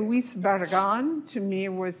say Luis Barragan, to me,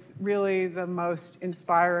 was really the most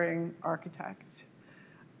inspiring architect.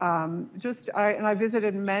 I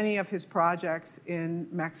visited many of his projects in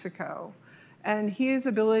Mexico. And his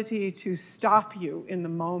ability to stop you in the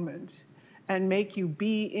moment and make you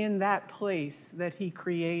be in that place that he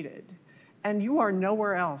created. And you are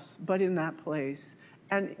nowhere else but in that place.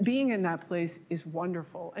 And being in that place is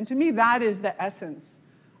wonderful. And to me, that is the essence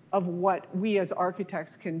of what we as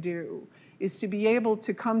architects can do, is to be able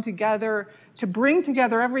to come together, to bring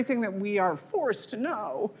together everything that we are forced to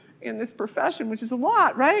know in this profession, which is a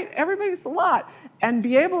lot, right? Everybody's a lot. And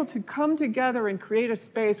be able to come together and create a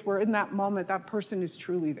space where in that moment, that person is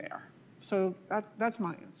truly there. So that's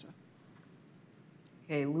my answer.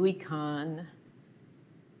 Okay, Louis Kahn,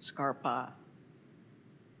 Scarpa,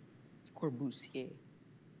 Corbusier.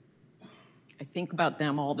 I think about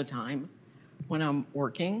them all the time when I'm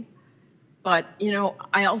working. But,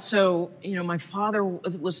 I also, my father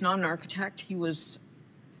was not an architect.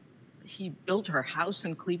 He built our house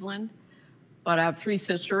in Cleveland, but I have 3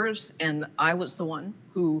 sisters, and I was the one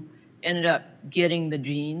who ended up getting the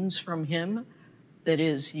genes from him. That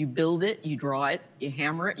is, you build it, you draw it, you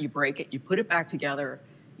hammer it, you break it, you put it back together,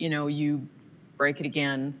 you break it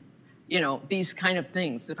again. These kind of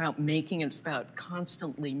things. It's about making, it's about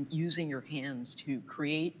constantly using your hands to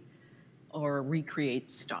create or recreate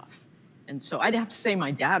stuff. And so I'd have to say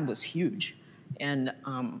my dad was huge. And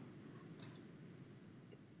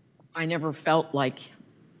I never felt like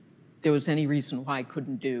there was any reason why I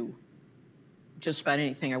couldn't do just about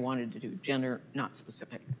anything I wanted to do, gender not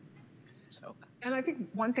specific. So. And I think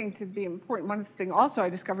one thing to be important, one thing also I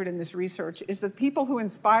discovered in this research is that people who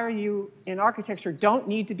inspire you in architecture don't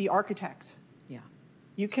need to be architects. Yeah.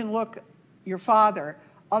 You can look, your father,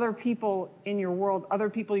 other people in your world, other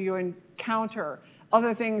people you encounter,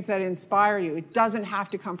 other things that inspire you. It doesn't have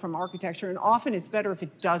to come from architecture, and often it's better if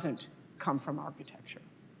it doesn't come from architecture.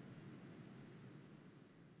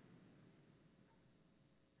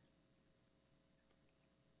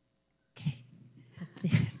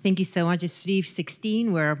 Thank you so much. It's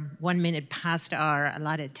 3:16. We're 1 minute past our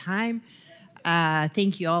allotted time.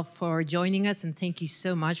 Thank you all for joining us, and thank you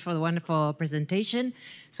so much for the wonderful presentation.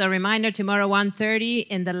 So a reminder, tomorrow 1:30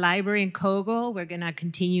 in the library in Kogel, we're going to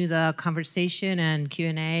continue the conversation and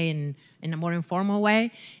Q&A in a more informal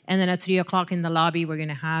way. And then at 3 o'clock in the lobby, we're going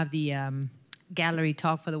to have the gallery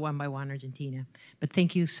talk for the 1x1 Argentina. But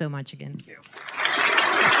thank you so much again. Thank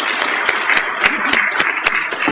you.